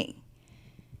to me.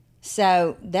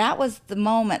 So that was the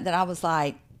moment that I was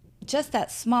like, just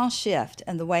that small shift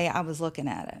in the way I was looking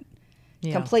at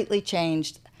it completely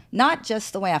changed, not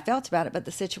just the way I felt about it, but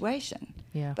the situation.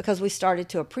 Yeah. Because we started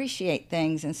to appreciate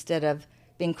things instead of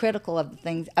being critical of the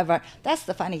things. That's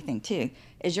the funny thing, too,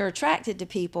 is you're attracted to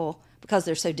people because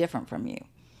they're so different from you.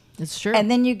 It's true. And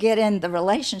then you get in the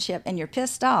relationship and you're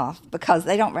pissed off because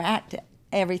they don't react to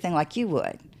everything like you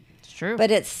would. It's true. But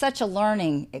it's such a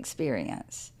learning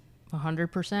experience.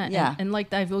 100%. Yeah. And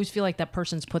like, I always feel like that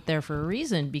person's put there for a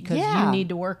reason because you need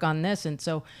to work on this. And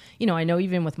so, I know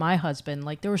even with my husband,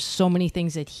 like there were so many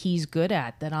things that he's good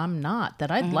at that I'm not,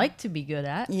 that I'd like to be good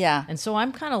at. Yeah. And so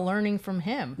I'm kind of learning from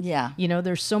him. Yeah.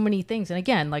 There's so many things. And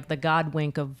again, like the God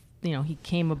wink of he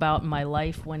came about in my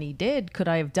life when he did, could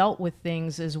I have dealt with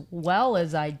things as well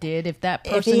as I did if that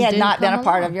person if he had didn't not been come a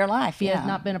part along? of your life? If he had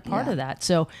not been a part of that.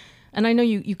 So, and I know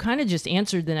you kind of just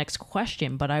answered the next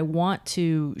question, but I want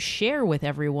to share with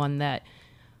everyone that,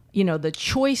 the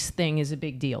choice thing is a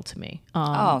big deal to me.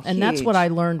 And that's what I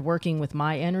learned working with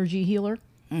my energy healer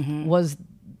was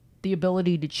the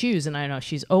ability to choose. And I know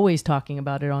she's always talking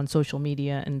about it on social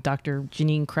media, and Dr.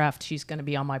 Janine Kraft, she's going to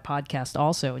be on my podcast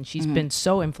also. And she's been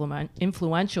so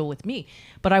influential with me.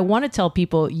 But I want to tell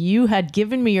people, you had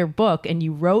given me your book, and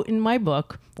you wrote in my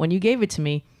book when you gave it to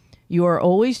me, you are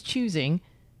always choose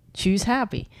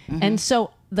happy. And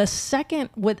so the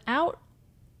second, without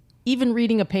even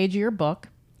reading a page of your book,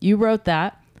 you wrote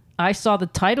that. I saw the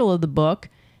title of the book,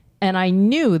 and I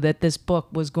knew that this book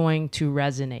was going to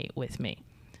resonate with me.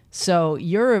 So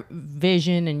your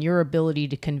vision and your ability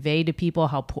to convey to people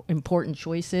how important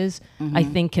choice is, I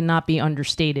think cannot be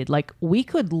understated. Like, we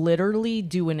could literally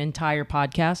do an entire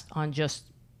podcast on just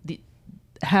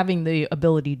having the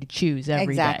ability to choose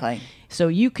every day. So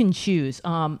you can choose.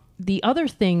 The other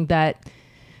thing that,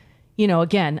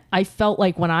 again, I felt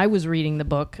like when I was reading the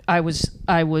book, I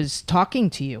was talking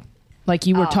to you, like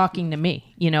you were talking to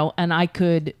me, and I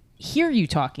could hear you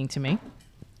talking to me.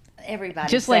 Everybody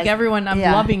just like everyone, I'm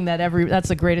loving that. That's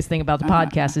the greatest thing about the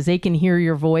podcast is they can hear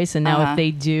your voice, and now if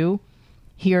they do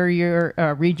hear your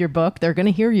read your book, they're going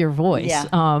to hear your voice.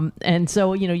 And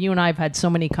so you and I have had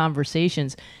so many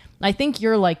conversations. I think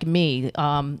you're like me.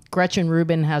 Gretchen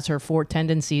Rubin has her 4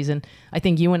 tendencies, and I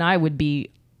think you and I would be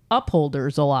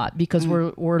upholders a lot because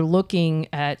we're looking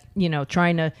at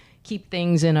trying to keep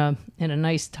things in a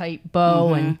nice tight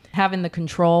bow and having the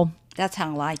control. That's how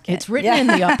I like it. It's written in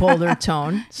the upholder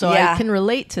tone, so I can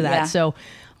relate to that. So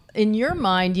in your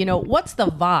mind, what's the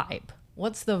vibe?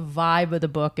 What's the vibe of the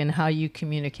book and how you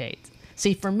communicate?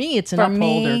 See, for me, it's an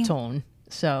upholder tone.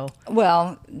 So,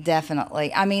 well,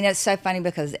 definitely. I mean, it's so funny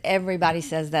because everybody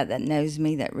says that knows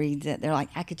me, that reads it. They're like,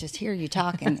 I could just hear you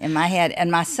talking in my head.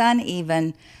 And my son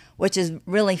even, which is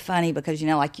really funny because,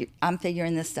 I'm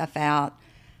figuring this stuff out.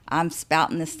 I'm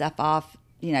spouting this stuff off,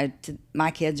 to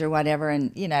my kids or whatever.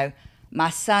 And, my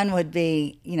son would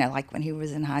be, like when he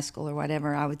was in high school or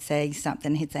whatever, I would say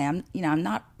something. He'd say, I'm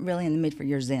not really in the mood for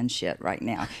your Zen shit right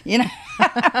now,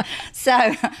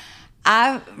 So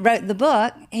I wrote the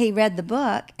book. He read the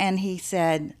book and he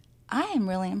said, I am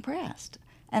really impressed.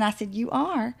 And I said, you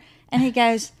are? And he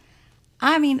goes,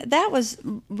 I mean, that was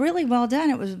really well done.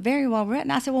 It was very well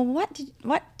written. I said, well, what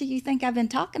do you think I've been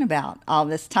talking about all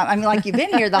this time? I mean, like, you've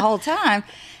been here the whole time.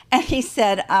 And he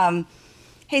said, well,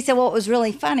 it was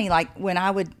really funny. Like, when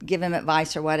I would give him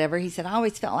advice or whatever, he said, I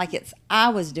always felt like I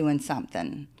was doing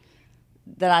something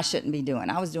that I shouldn't be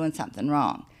doing. I was doing something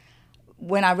wrong.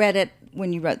 When I read it,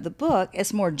 when you wrote the book,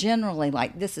 it's more generally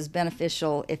like, this is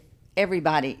beneficial if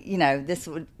everybody, this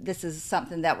is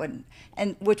something that would,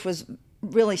 and which was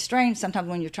really strange. Sometimes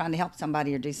when you're trying to help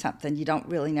somebody or do something, you don't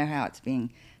really know how it's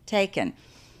being taken.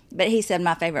 But he said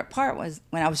my favorite part was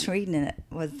when I was reading it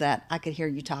was that I could hear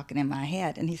you talking in my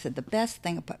head. And he said the best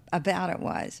thing about it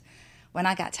was when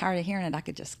I got tired of hearing it, I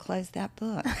could just close that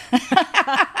book.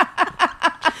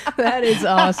 That is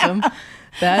awesome.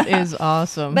 That is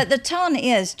awesome. But the tone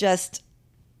is just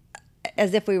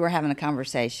as if we were having a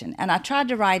conversation. And I tried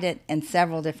to write it in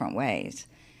several different ways.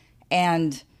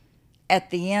 And at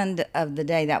the end of the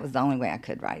day, that was the only way I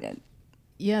could write it.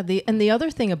 Yeah, the other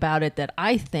thing about it that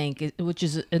I think, which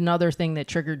is another thing that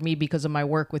triggered me because of my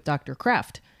work with Dr.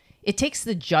 Kraft, it takes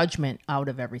the judgment out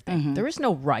of everything. Mm-hmm. There is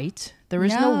no right. There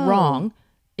is no wrong.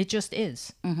 It just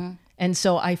is. Mm-hmm. And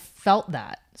so I felt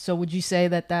that. So would you say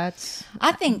that that's...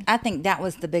 I think that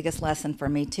was the biggest lesson for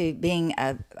me too, being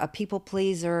a people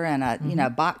pleaser and a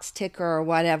box ticker or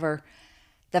whatever.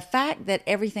 The fact that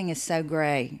everything is so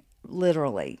gray,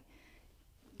 literally,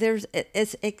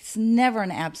 it's never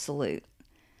an absolute.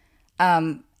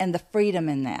 And the freedom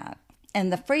in that.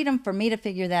 And the freedom for me to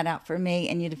figure that out for me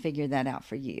and you to figure that out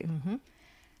for you. Mm-hmm.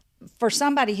 For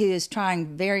somebody who is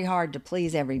trying very hard to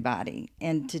please everybody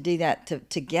and to do that,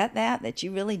 to get that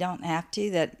you really don't have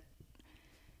to,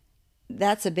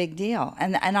 that's a big deal.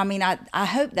 And I mean, I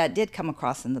hope that did come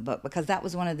across in the book because that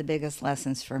was one of the biggest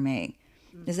lessons for me,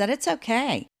 is that it's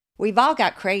okay. We've all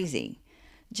got crazy.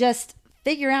 Just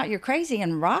figure out you're crazy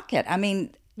and rock it. I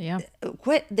mean,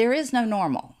 quit. There is no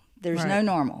normal. There's no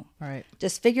normal. Right.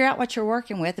 Just figure out what you're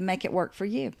working with and make it work for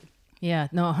you. Yeah,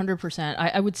 no, 100%.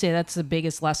 I would say that's the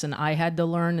biggest lesson I had to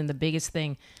learn, and the biggest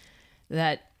thing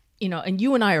that, and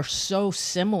you and I are so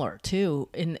similar too,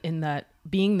 in that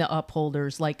being the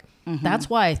upholders, like that's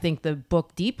why I think the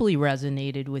book deeply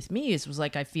resonated with me. It was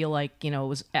like, I feel like, it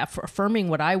was affirming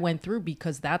what I went through,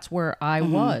 because that's where I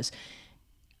was.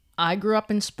 I grew up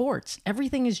in sports.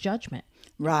 Everything is judgment.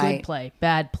 Right. Good play,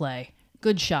 bad play,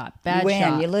 good shot, bad you win,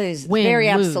 shot. you lose. Win,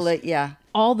 Very lose. absolute, yeah.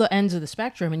 All the ends of the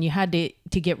spectrum, and you had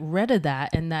to get rid of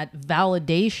that, and that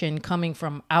validation coming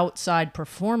from outside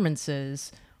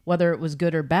performances, whether it was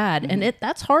good or bad, and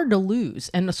that's hard to lose.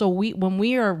 And so when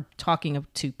we are talking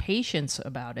to patients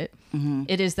about it,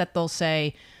 it is that they'll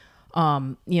say,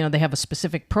 they have a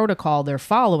specific protocol they're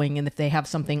following, and if they have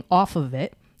something off of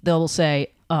it, they'll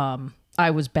say,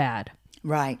 I was bad.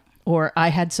 Right. Or I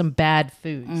had some bad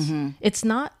foods. It's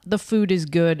not the food is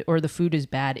good or the food is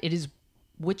bad. It is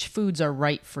which foods are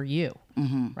right for you,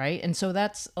 right? And so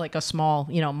that's like a small,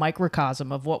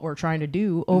 microcosm of what we're trying to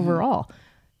do overall.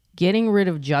 Getting rid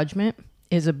of judgment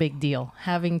is a big deal.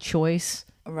 Having choice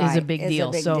is a big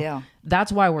deal.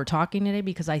 That's why we're talking today,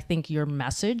 because I think your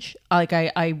message, like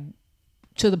I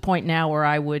to the point now where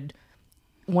I would,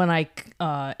 when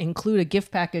I include a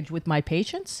gift package with my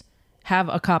patients, have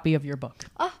a copy of your book.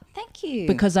 Oh, thank you.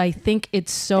 Because I think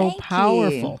it's so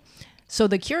powerful. So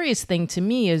the curious thing to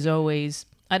me is always,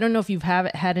 I don't know if you've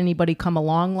had anybody come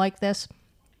along like this.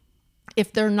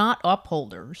 If they're not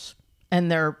upholders and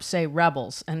they're, say,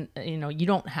 rebels, and you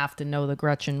don't have to know the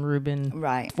Gretchen Rubin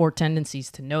 4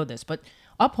 tendencies to know this, but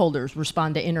upholders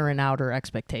respond to inner and outer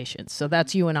expectations. So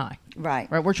that's you and I. Right.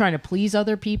 We're trying to please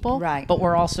other people. Right. But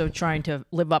we're also trying to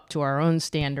live up to our own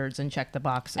standards and check the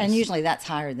boxes. And usually that's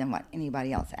higher than what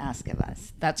anybody else asks of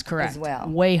us. That's correct. As well.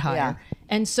 Way higher. Yeah.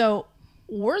 And so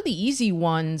we're the easy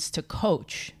ones to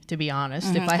coach, to be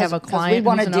honest. If I have a client, we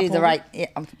want to do the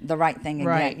right thing.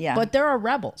 Right. Yeah. But there are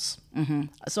rebels.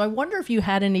 So I wonder if you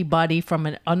had anybody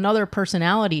from another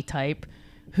personality type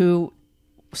who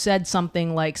said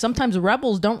something like, sometimes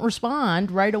rebels don't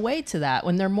respond right away to that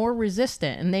when they're more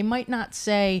resistant, and they might not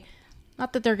say,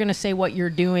 not that they're going to say what you're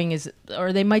doing is,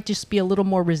 or they might just be a little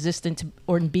more resistant to,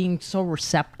 or being so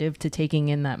receptive to taking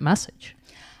in that message.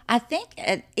 I think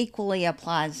it equally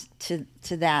applies to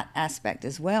that aspect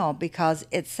as well, because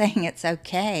it's saying it's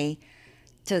okay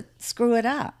to screw it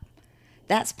up.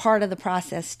 That's part of the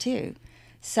process too.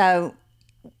 So,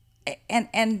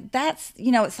 and that's,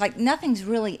 it's like nothing's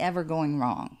really ever going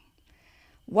wrong.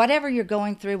 Whatever you're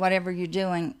going through, whatever you're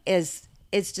doing it's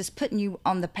just putting you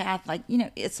on the path. Like,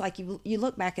 it's like you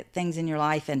look back at things in your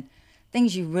life and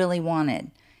things you really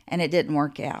wanted and it didn't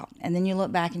work out. And then you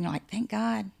look back and you're like, thank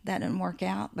God that didn't work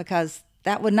out, because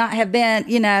that would not have been,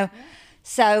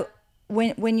 So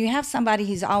when you have somebody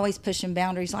who's always pushing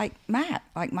boundaries, like Matt,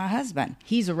 like my husband.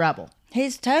 He's a rebel.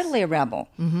 He's totally a rebel.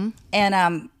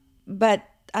 And, but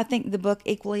I think the book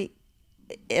equally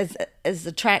is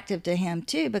attractive to him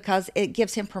too, because it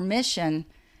gives him permission.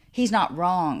 He's not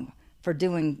wrong for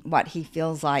doing what he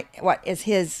feels like, what is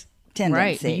his tendency.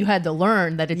 Right, but you had to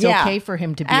learn that it's okay for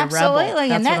him to be a rebel.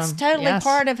 Absolutely, and that's totally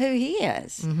part of who he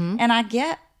is. And I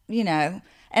get, and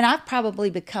I've probably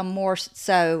become more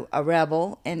so a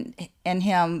rebel, and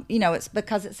him, it's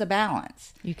because it's a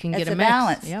balance. You can get a mix.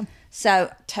 Balance. Yeah.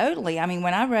 So totally, I mean,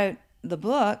 when I wrote the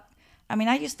book,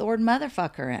 I used the word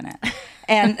motherfucker in it.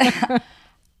 And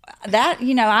that,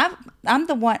 I'm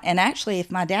the one, and actually if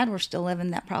my dad were still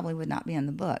living, that probably would not be in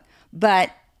the book.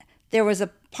 But there was a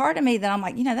part of me that I'm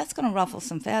like, that's going to ruffle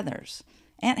some feathers.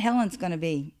 Aunt Helen's going to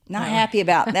be not happy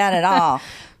about that at all.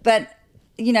 But,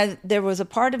 there was a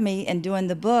part of me in doing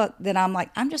the book that I'm like,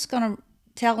 I'm just going to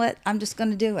tell it. I'm just going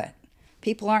to do it.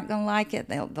 People aren't going to like it.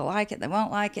 They'll like it. They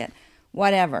won't like it.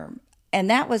 Whatever. And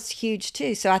that was huge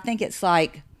too. So I think it's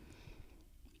like,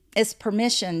 it's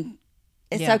permission.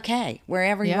 It's okay.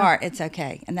 Wherever you are, it's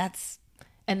okay. And that's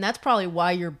probably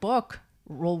why your book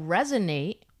will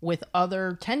resonate with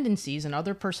other tendencies and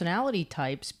other personality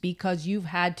types, because you've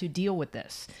had to deal with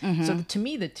this. So to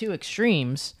me, the two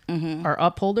extremes are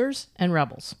upholders and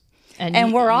rebels.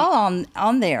 And we're all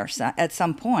on there at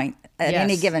some point at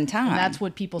any given time. And that's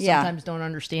what people sometimes don't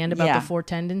understand about the 4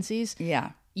 tendencies.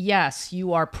 Yeah. Yes,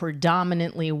 you are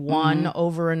predominantly one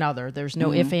over another. There's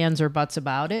no ifs, ands, or buts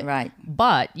about it. Right.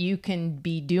 But you can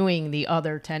be doing the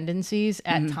other tendencies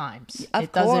at times.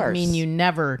 It doesn't mean you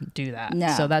never do that. No.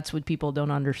 So that's what people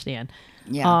don't understand.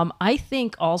 Yeah. I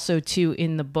think also, too,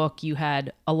 in the book, you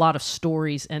had a lot of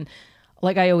stories. And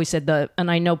like I always said, and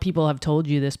I know people have told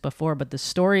you this before, but the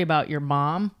story about your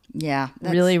mom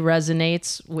really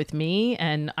resonates with me,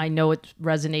 and I know it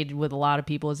resonated with a lot of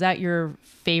people. Is that your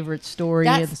favorite story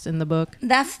that's in the book?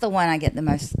 That's the one I get the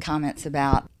most comments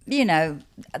about.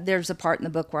 There's a part in the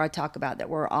book where I talk about that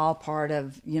we're all part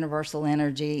of universal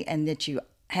energy, and that you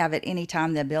have at any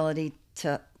time the ability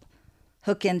to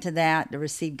hook into that to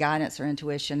receive guidance or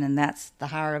intuition, and that's the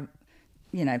higher,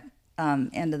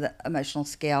 end of the emotional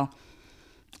scale.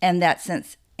 And that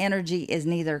since energy is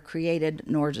neither created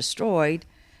nor destroyed,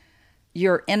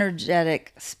 your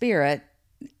energetic spirit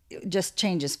just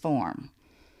changes form.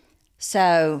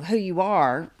 So who you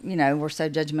are, we're so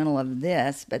judgmental of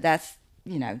this, but that's,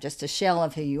 just a shell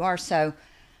of who you are. So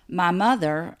my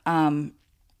mother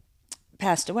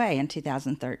passed away in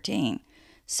 2013.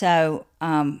 So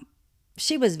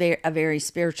she was a very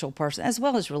spiritual person, as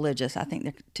well as religious. I think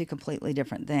they're two completely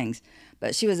different things.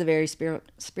 But she was a very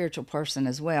spiritual person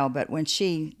as well. But when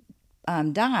she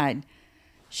died,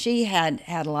 she had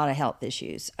a lot of health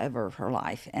issues over her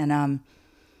life. And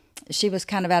she was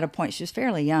kind of at a point, she was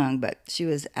fairly young, but she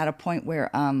was at a point where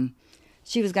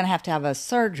she was going to have a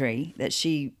surgery that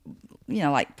she,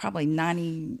 like probably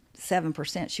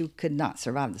 97%, she could not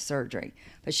survive the surgery.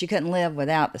 But she couldn't live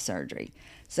without the surgery.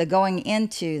 So going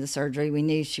into the surgery, we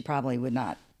knew she probably would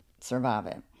not survive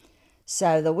it.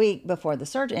 So the week before the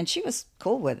surgery, and she was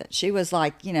cool with it. She was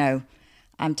like,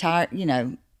 I'm tired,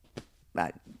 I've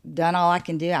done all I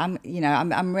can do.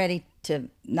 I'm ready to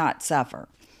not suffer.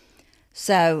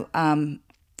 So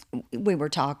we were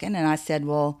talking, and I said,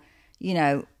 well,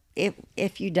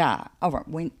 if you die,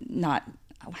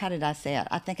 how did I say it?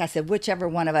 I think I said, whichever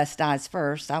one of us dies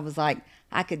first. I was like,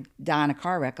 I could die in a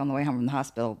car wreck on the way home from the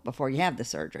hospital before you have the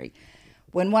surgery.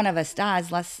 When one of us dies,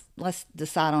 let's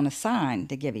decide on a sign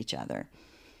to give each other.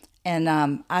 And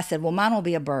I said, well, mine will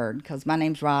be a bird because my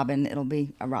name's Robyn. It'll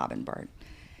be a robin bird.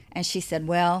 And she said,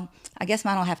 well, I guess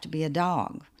mine will have to be a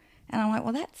dog. And I'm like,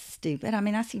 well, that's stupid. I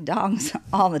mean, I see dogs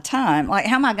all the time. Like,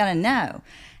 how am I going to know?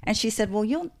 And she said, well,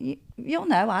 you'll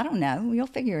know. I don't know. You'll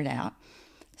figure it out.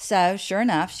 So sure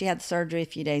enough, she had the surgery a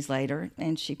few days later,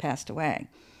 and she passed away.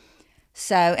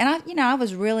 So, and I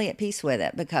was really at peace with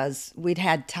it because we'd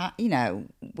had time,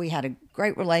 we had a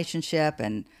great relationship,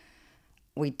 and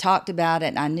we talked about it,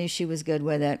 and I knew she was good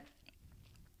with it.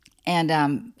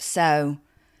 And so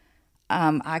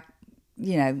I,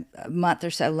 a month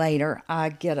or so later, I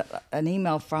get an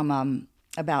email from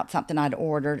about something I'd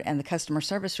ordered, and the customer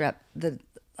service rep, the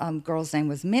girl's name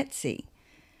was Mitzi.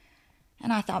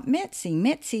 And I thought,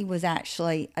 Mitzi was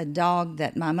actually a dog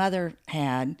that my mother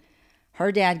had.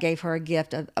 Her dad gave her a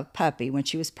gift of a puppy when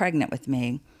she was pregnant with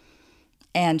me.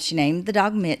 And she named the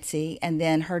dog Mitzi, and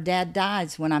then her dad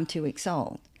dies when I'm 2 weeks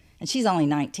old. And she's only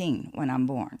 19 when I'm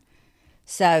born.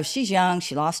 So she's young.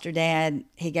 She lost her dad.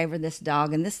 He gave her this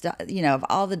dog. And this dog, of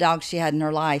all the dogs she had in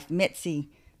her life, Mitzi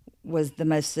was the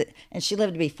most, and she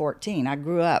lived to be 14. I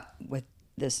grew up with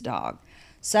this dog.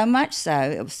 So much so,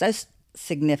 it was so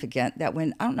significant that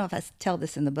when, I don't know if I tell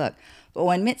this in the book, but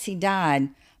when Mitzi died,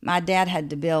 my dad had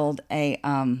to build a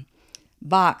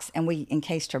box, and we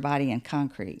encased her body in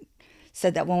concrete so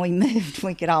that when we moved,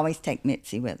 we could always take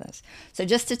Mitzi with us. So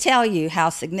just to tell you how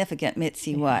significant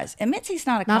Mitzi was. And Mitzi's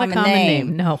not a common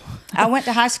name. No. I went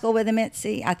to high school with a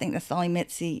Mitzi. I think that's the only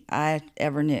Mitzi I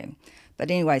ever knew. But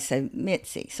anyway, so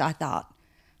Mitzi. So I thought,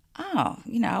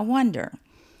 I wonder.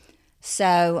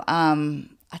 So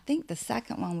I think the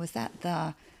second one was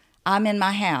I'm in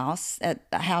my house, at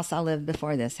the house I lived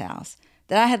before this house,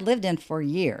 that I had lived in for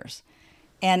years.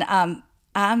 And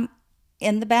I'm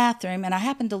in the bathroom, and I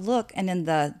happened to look, and in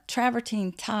the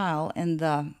travertine tile in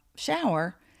the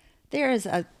shower, there is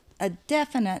a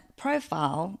definite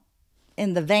profile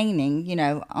in the veining,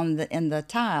 in the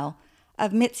tile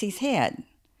of Mitzi's head.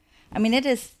 I mean,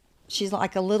 she's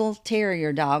like a little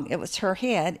terrier dog. It was her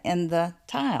head in the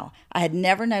tile. I had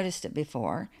never noticed it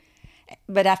before,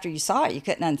 but after you saw it, you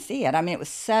couldn't unsee it. I mean, it was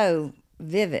so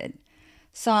vivid.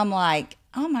 So I'm like,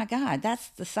 oh my God, that's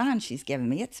the sign she's giving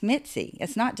me. It's Mitzi.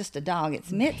 It's not just a dog,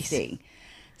 it's Mitzi.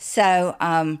 So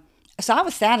I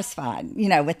was satisfied,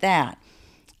 with that.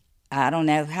 I don't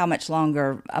know how much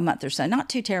longer, a month or so, not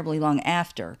too terribly long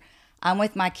after, I'm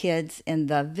with my kids in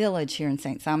the village here in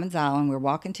St. Simon's Island. We're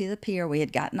walking to the pier. We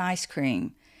had gotten ice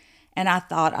cream. And I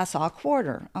thought I saw a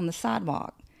quarter on the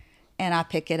sidewalk. And I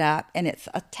pick it up, and it's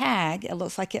a tag. It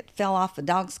looks like it fell off a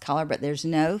dog's collar, but there's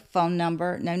no phone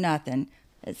number, no nothing.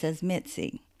 It says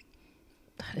Mitzi.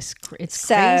 It's crazy.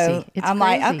 It's I'm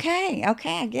crazy. like, okay,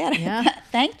 I get it. Yeah.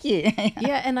 Thank you.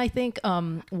 Yeah, and I think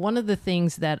one of the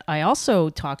things that I also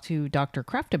talked to Dr.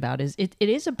 Kraft about is it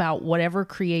is about whatever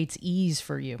creates ease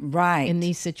for you in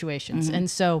these situations. Mm-hmm.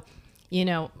 And so,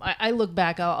 I look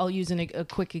back, I'll use a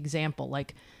quick example.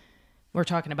 Like, we're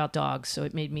talking about dogs, so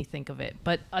it made me think of it.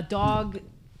 But a dog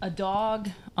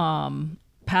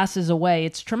passes away,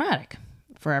 it's traumatic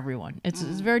for everyone. It's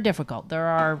very difficult. There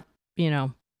are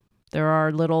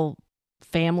little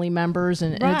family members,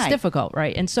 and it's difficult,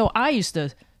 right? And so I used to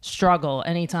struggle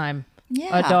anytime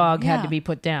a dog had to be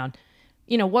put down.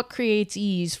 You know, what creates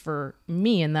ease for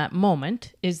me in that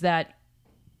moment is that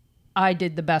I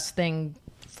did the best thing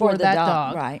for that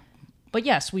dog. Right. But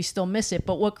yes, we still miss it.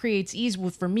 But what creates ease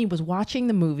for me was watching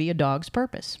the movie A Dog's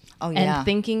Purpose. Oh, yeah. And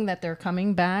thinking that they're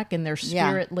coming back and their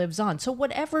spirit lives on. So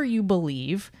whatever you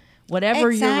believe, whatever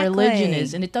your religion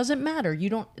is, and it doesn't matter.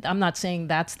 I'm not saying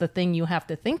that's the thing you have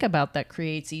to think about that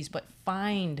creates ease, but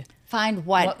find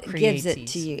what gives it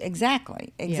ease. to you.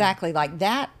 Exactly. Like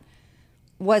that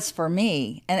was for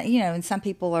me. And, you know, and some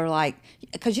people are like,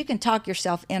 because you can talk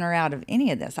yourself in or out of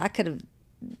any of this. I could have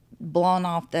blown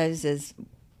off those as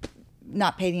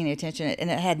not paying any attention,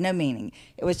 and it had no meaning.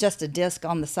 It was just a disc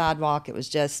on the sidewalk. It was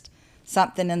just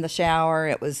something in the shower.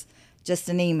 It was just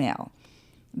an email.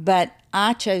 But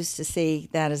I chose to see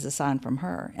that as a sign from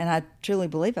her, and I truly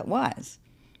believe it was.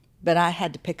 But I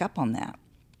had to pick up on that.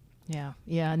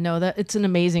 Yeah. No, it's an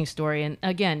amazing story. And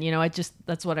again, you know,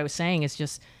 that's what I was saying. It's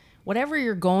just whatever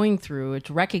you're going through, it's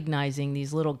recognizing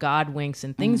these little God winks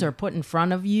and things are put in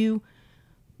front of you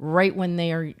right when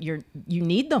you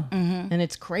need them. And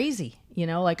it's crazy. You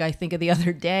know, like I think of the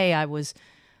other day, I was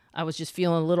just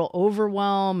feeling a little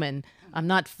overwhelmed, and I'm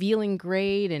not feeling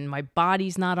great, and my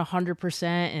body's not 100%.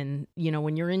 And, you know,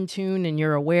 when you're in tune and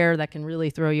you're aware, that can really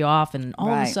throw you off. And all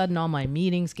of a sudden, all my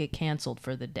meetings get canceled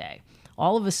for the day.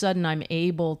 All of a sudden, I'm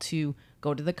able to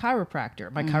go to the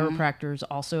chiropractor. My chiropractor is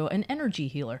also an energy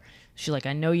healer. She's like,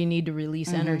 I know you need to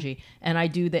release energy. And I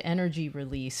do the energy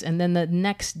release. And then the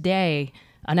next day,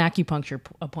 an acupuncture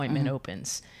appointment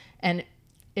opens. And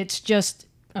it's just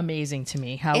amazing to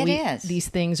me how these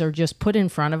things are just put in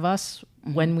front of us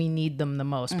when we need them the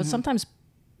most. But sometimes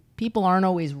people aren't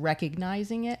always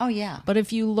recognizing it. Oh, yeah. But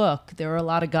if you look, there are a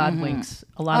lot of God winks,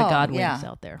 winks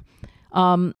out there.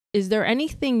 Is there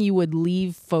anything you would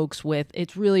leave folks with?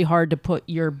 It's really hard to put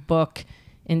your book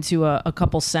into a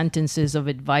couple sentences of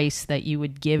advice that you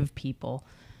would give people.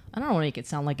 I don't want to make it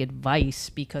sound like advice,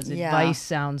 because advice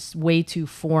sounds way too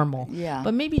formal. Yeah.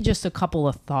 But maybe just a couple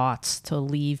of thoughts to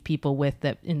leave people with,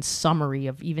 that in summary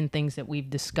of even things that we've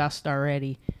discussed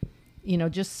already. You know,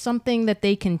 just something that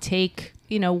they can take,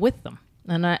 you know, with them.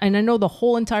 And I know the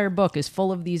whole entire book is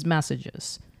full of these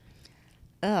messages.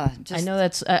 I know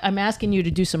I'm asking you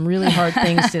to do some really hard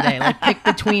things today, like pick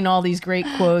between all these great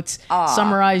quotes,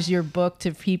 summarize your book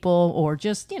to people, or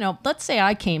just, you know, let's say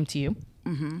I came to you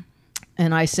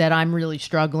and I said, I'm really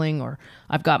struggling, or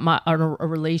I've got a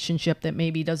relationship that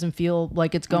maybe doesn't feel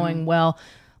like it's going well.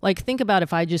 Like, think about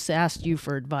if I just asked you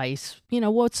for advice, you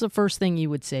know, what's the first thing you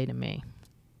would say to me?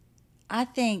 I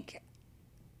think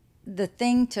the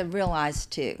thing to realize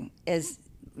too is,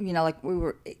 you know, like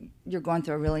you're going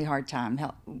through a really hard time,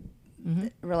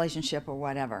 relationship or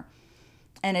whatever.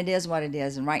 And it is what it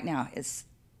is. And right now it's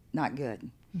not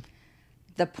good.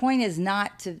 The point is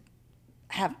not to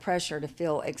have pressure to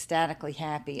feel ecstatically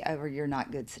happy over your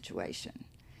not good situation.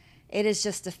 It is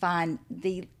just to find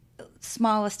the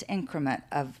smallest increment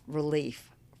of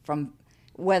relief from,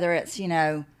 whether it's, you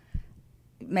know,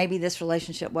 maybe this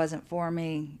relationship wasn't for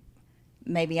me,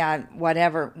 maybe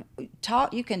whatever.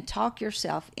 You can talk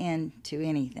yourself into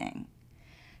anything.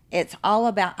 It's all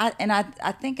about,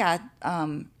 I think I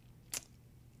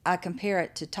compare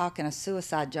it to talking a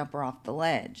suicide jumper off the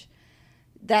ledge.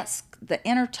 That's the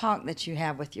inner talk that you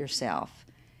have with yourself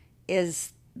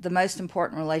is the most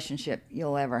important relationship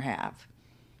you'll ever have.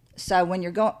 So when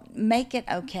you're make it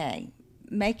okay.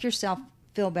 Make yourself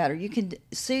feel better. You can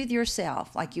soothe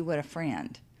yourself like you would a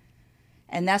friend.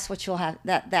 And that's what you'll have.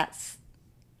 That's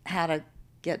how to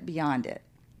get beyond it.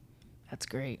 That's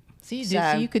great. See,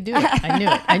 so you could do it. I knew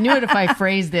it. I knew it if I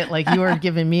phrased it like you were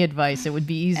giving me advice, it would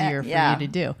be easier for you to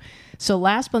do. So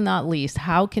last but not least,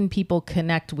 how can people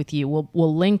connect with you?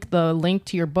 We'll link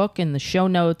to your book in the show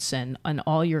notes and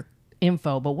all your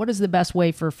info, but what is the best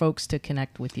way for folks to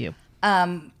connect with you?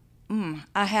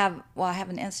 I have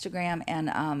an Instagram, and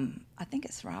I think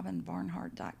it's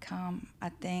robynbarnhardt.com, I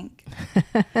think.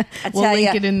 We'll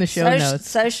link it in the show notes.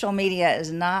 Social media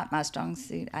is not my strong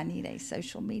suit. I need a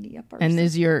social media person. And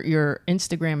is your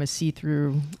Instagram is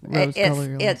see-through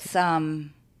rose-colored? It's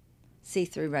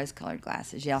see-through rose-colored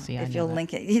glasses. Yeah, See, if you'll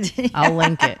link it. I'll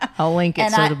link it.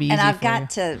 And so it'll be easy for you. And I've got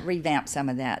to revamp some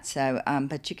of that. So,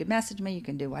 but you can message me. You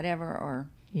can do whatever, or...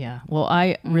 Yeah. Well,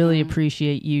 I really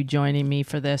appreciate you joining me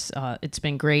for this. It's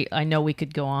been great. I know we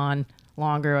could go on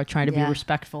longer. I try to be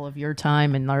respectful of your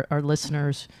time and our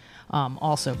listeners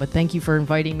also. But thank you for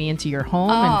inviting me into your home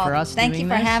and for us doing this. Thank you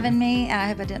for having me. I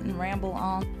hope I didn't ramble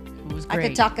on. It was great. I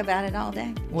could talk about it all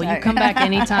day. Well, you come back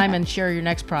anytime and share your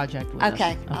next project with us.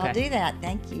 Okay. I'll do that.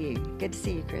 Thank you. Good to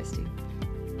see you, Christy.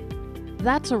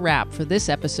 That's a wrap for this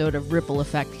episode of Ripple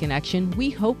Effect Connection.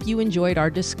 We hope you enjoyed our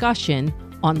discussion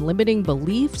on limiting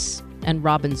beliefs and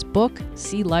Robyn's book,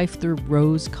 See Life Through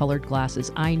Rose-Colored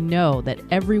Glasses. I know that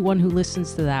everyone who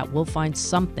listens to that will find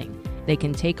something they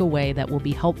can take away that will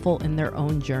be helpful in their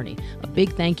own journey. A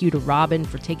big thank you to Robyn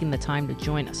for taking the time to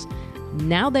join us.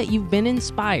 Now that you've been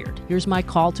inspired, here's my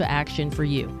call to action for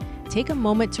you. Take a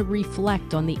moment to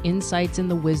reflect on the insights and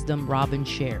the wisdom Robyn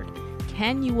shared.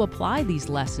 Can you apply these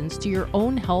lessons to your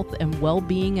own health and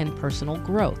well-being and personal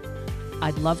growth?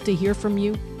 I'd love to hear from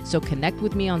you, so connect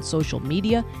with me on social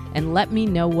media and let me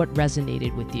know what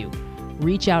resonated with you.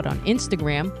 Reach out on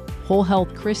Instagram, Whole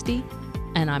Health Christy,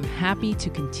 and I'm happy to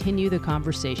continue the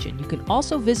conversation. You can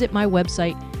also visit my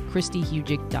website,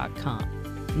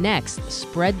 christyhugic.com. Next,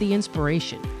 spread the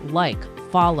inspiration. Like,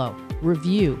 follow,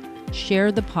 review,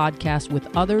 share the podcast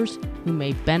with others who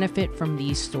may benefit from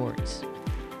these stories.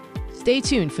 Stay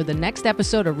tuned for the next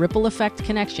episode of Ripple Effect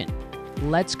Connection.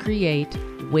 Let's create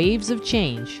waves of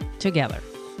change together.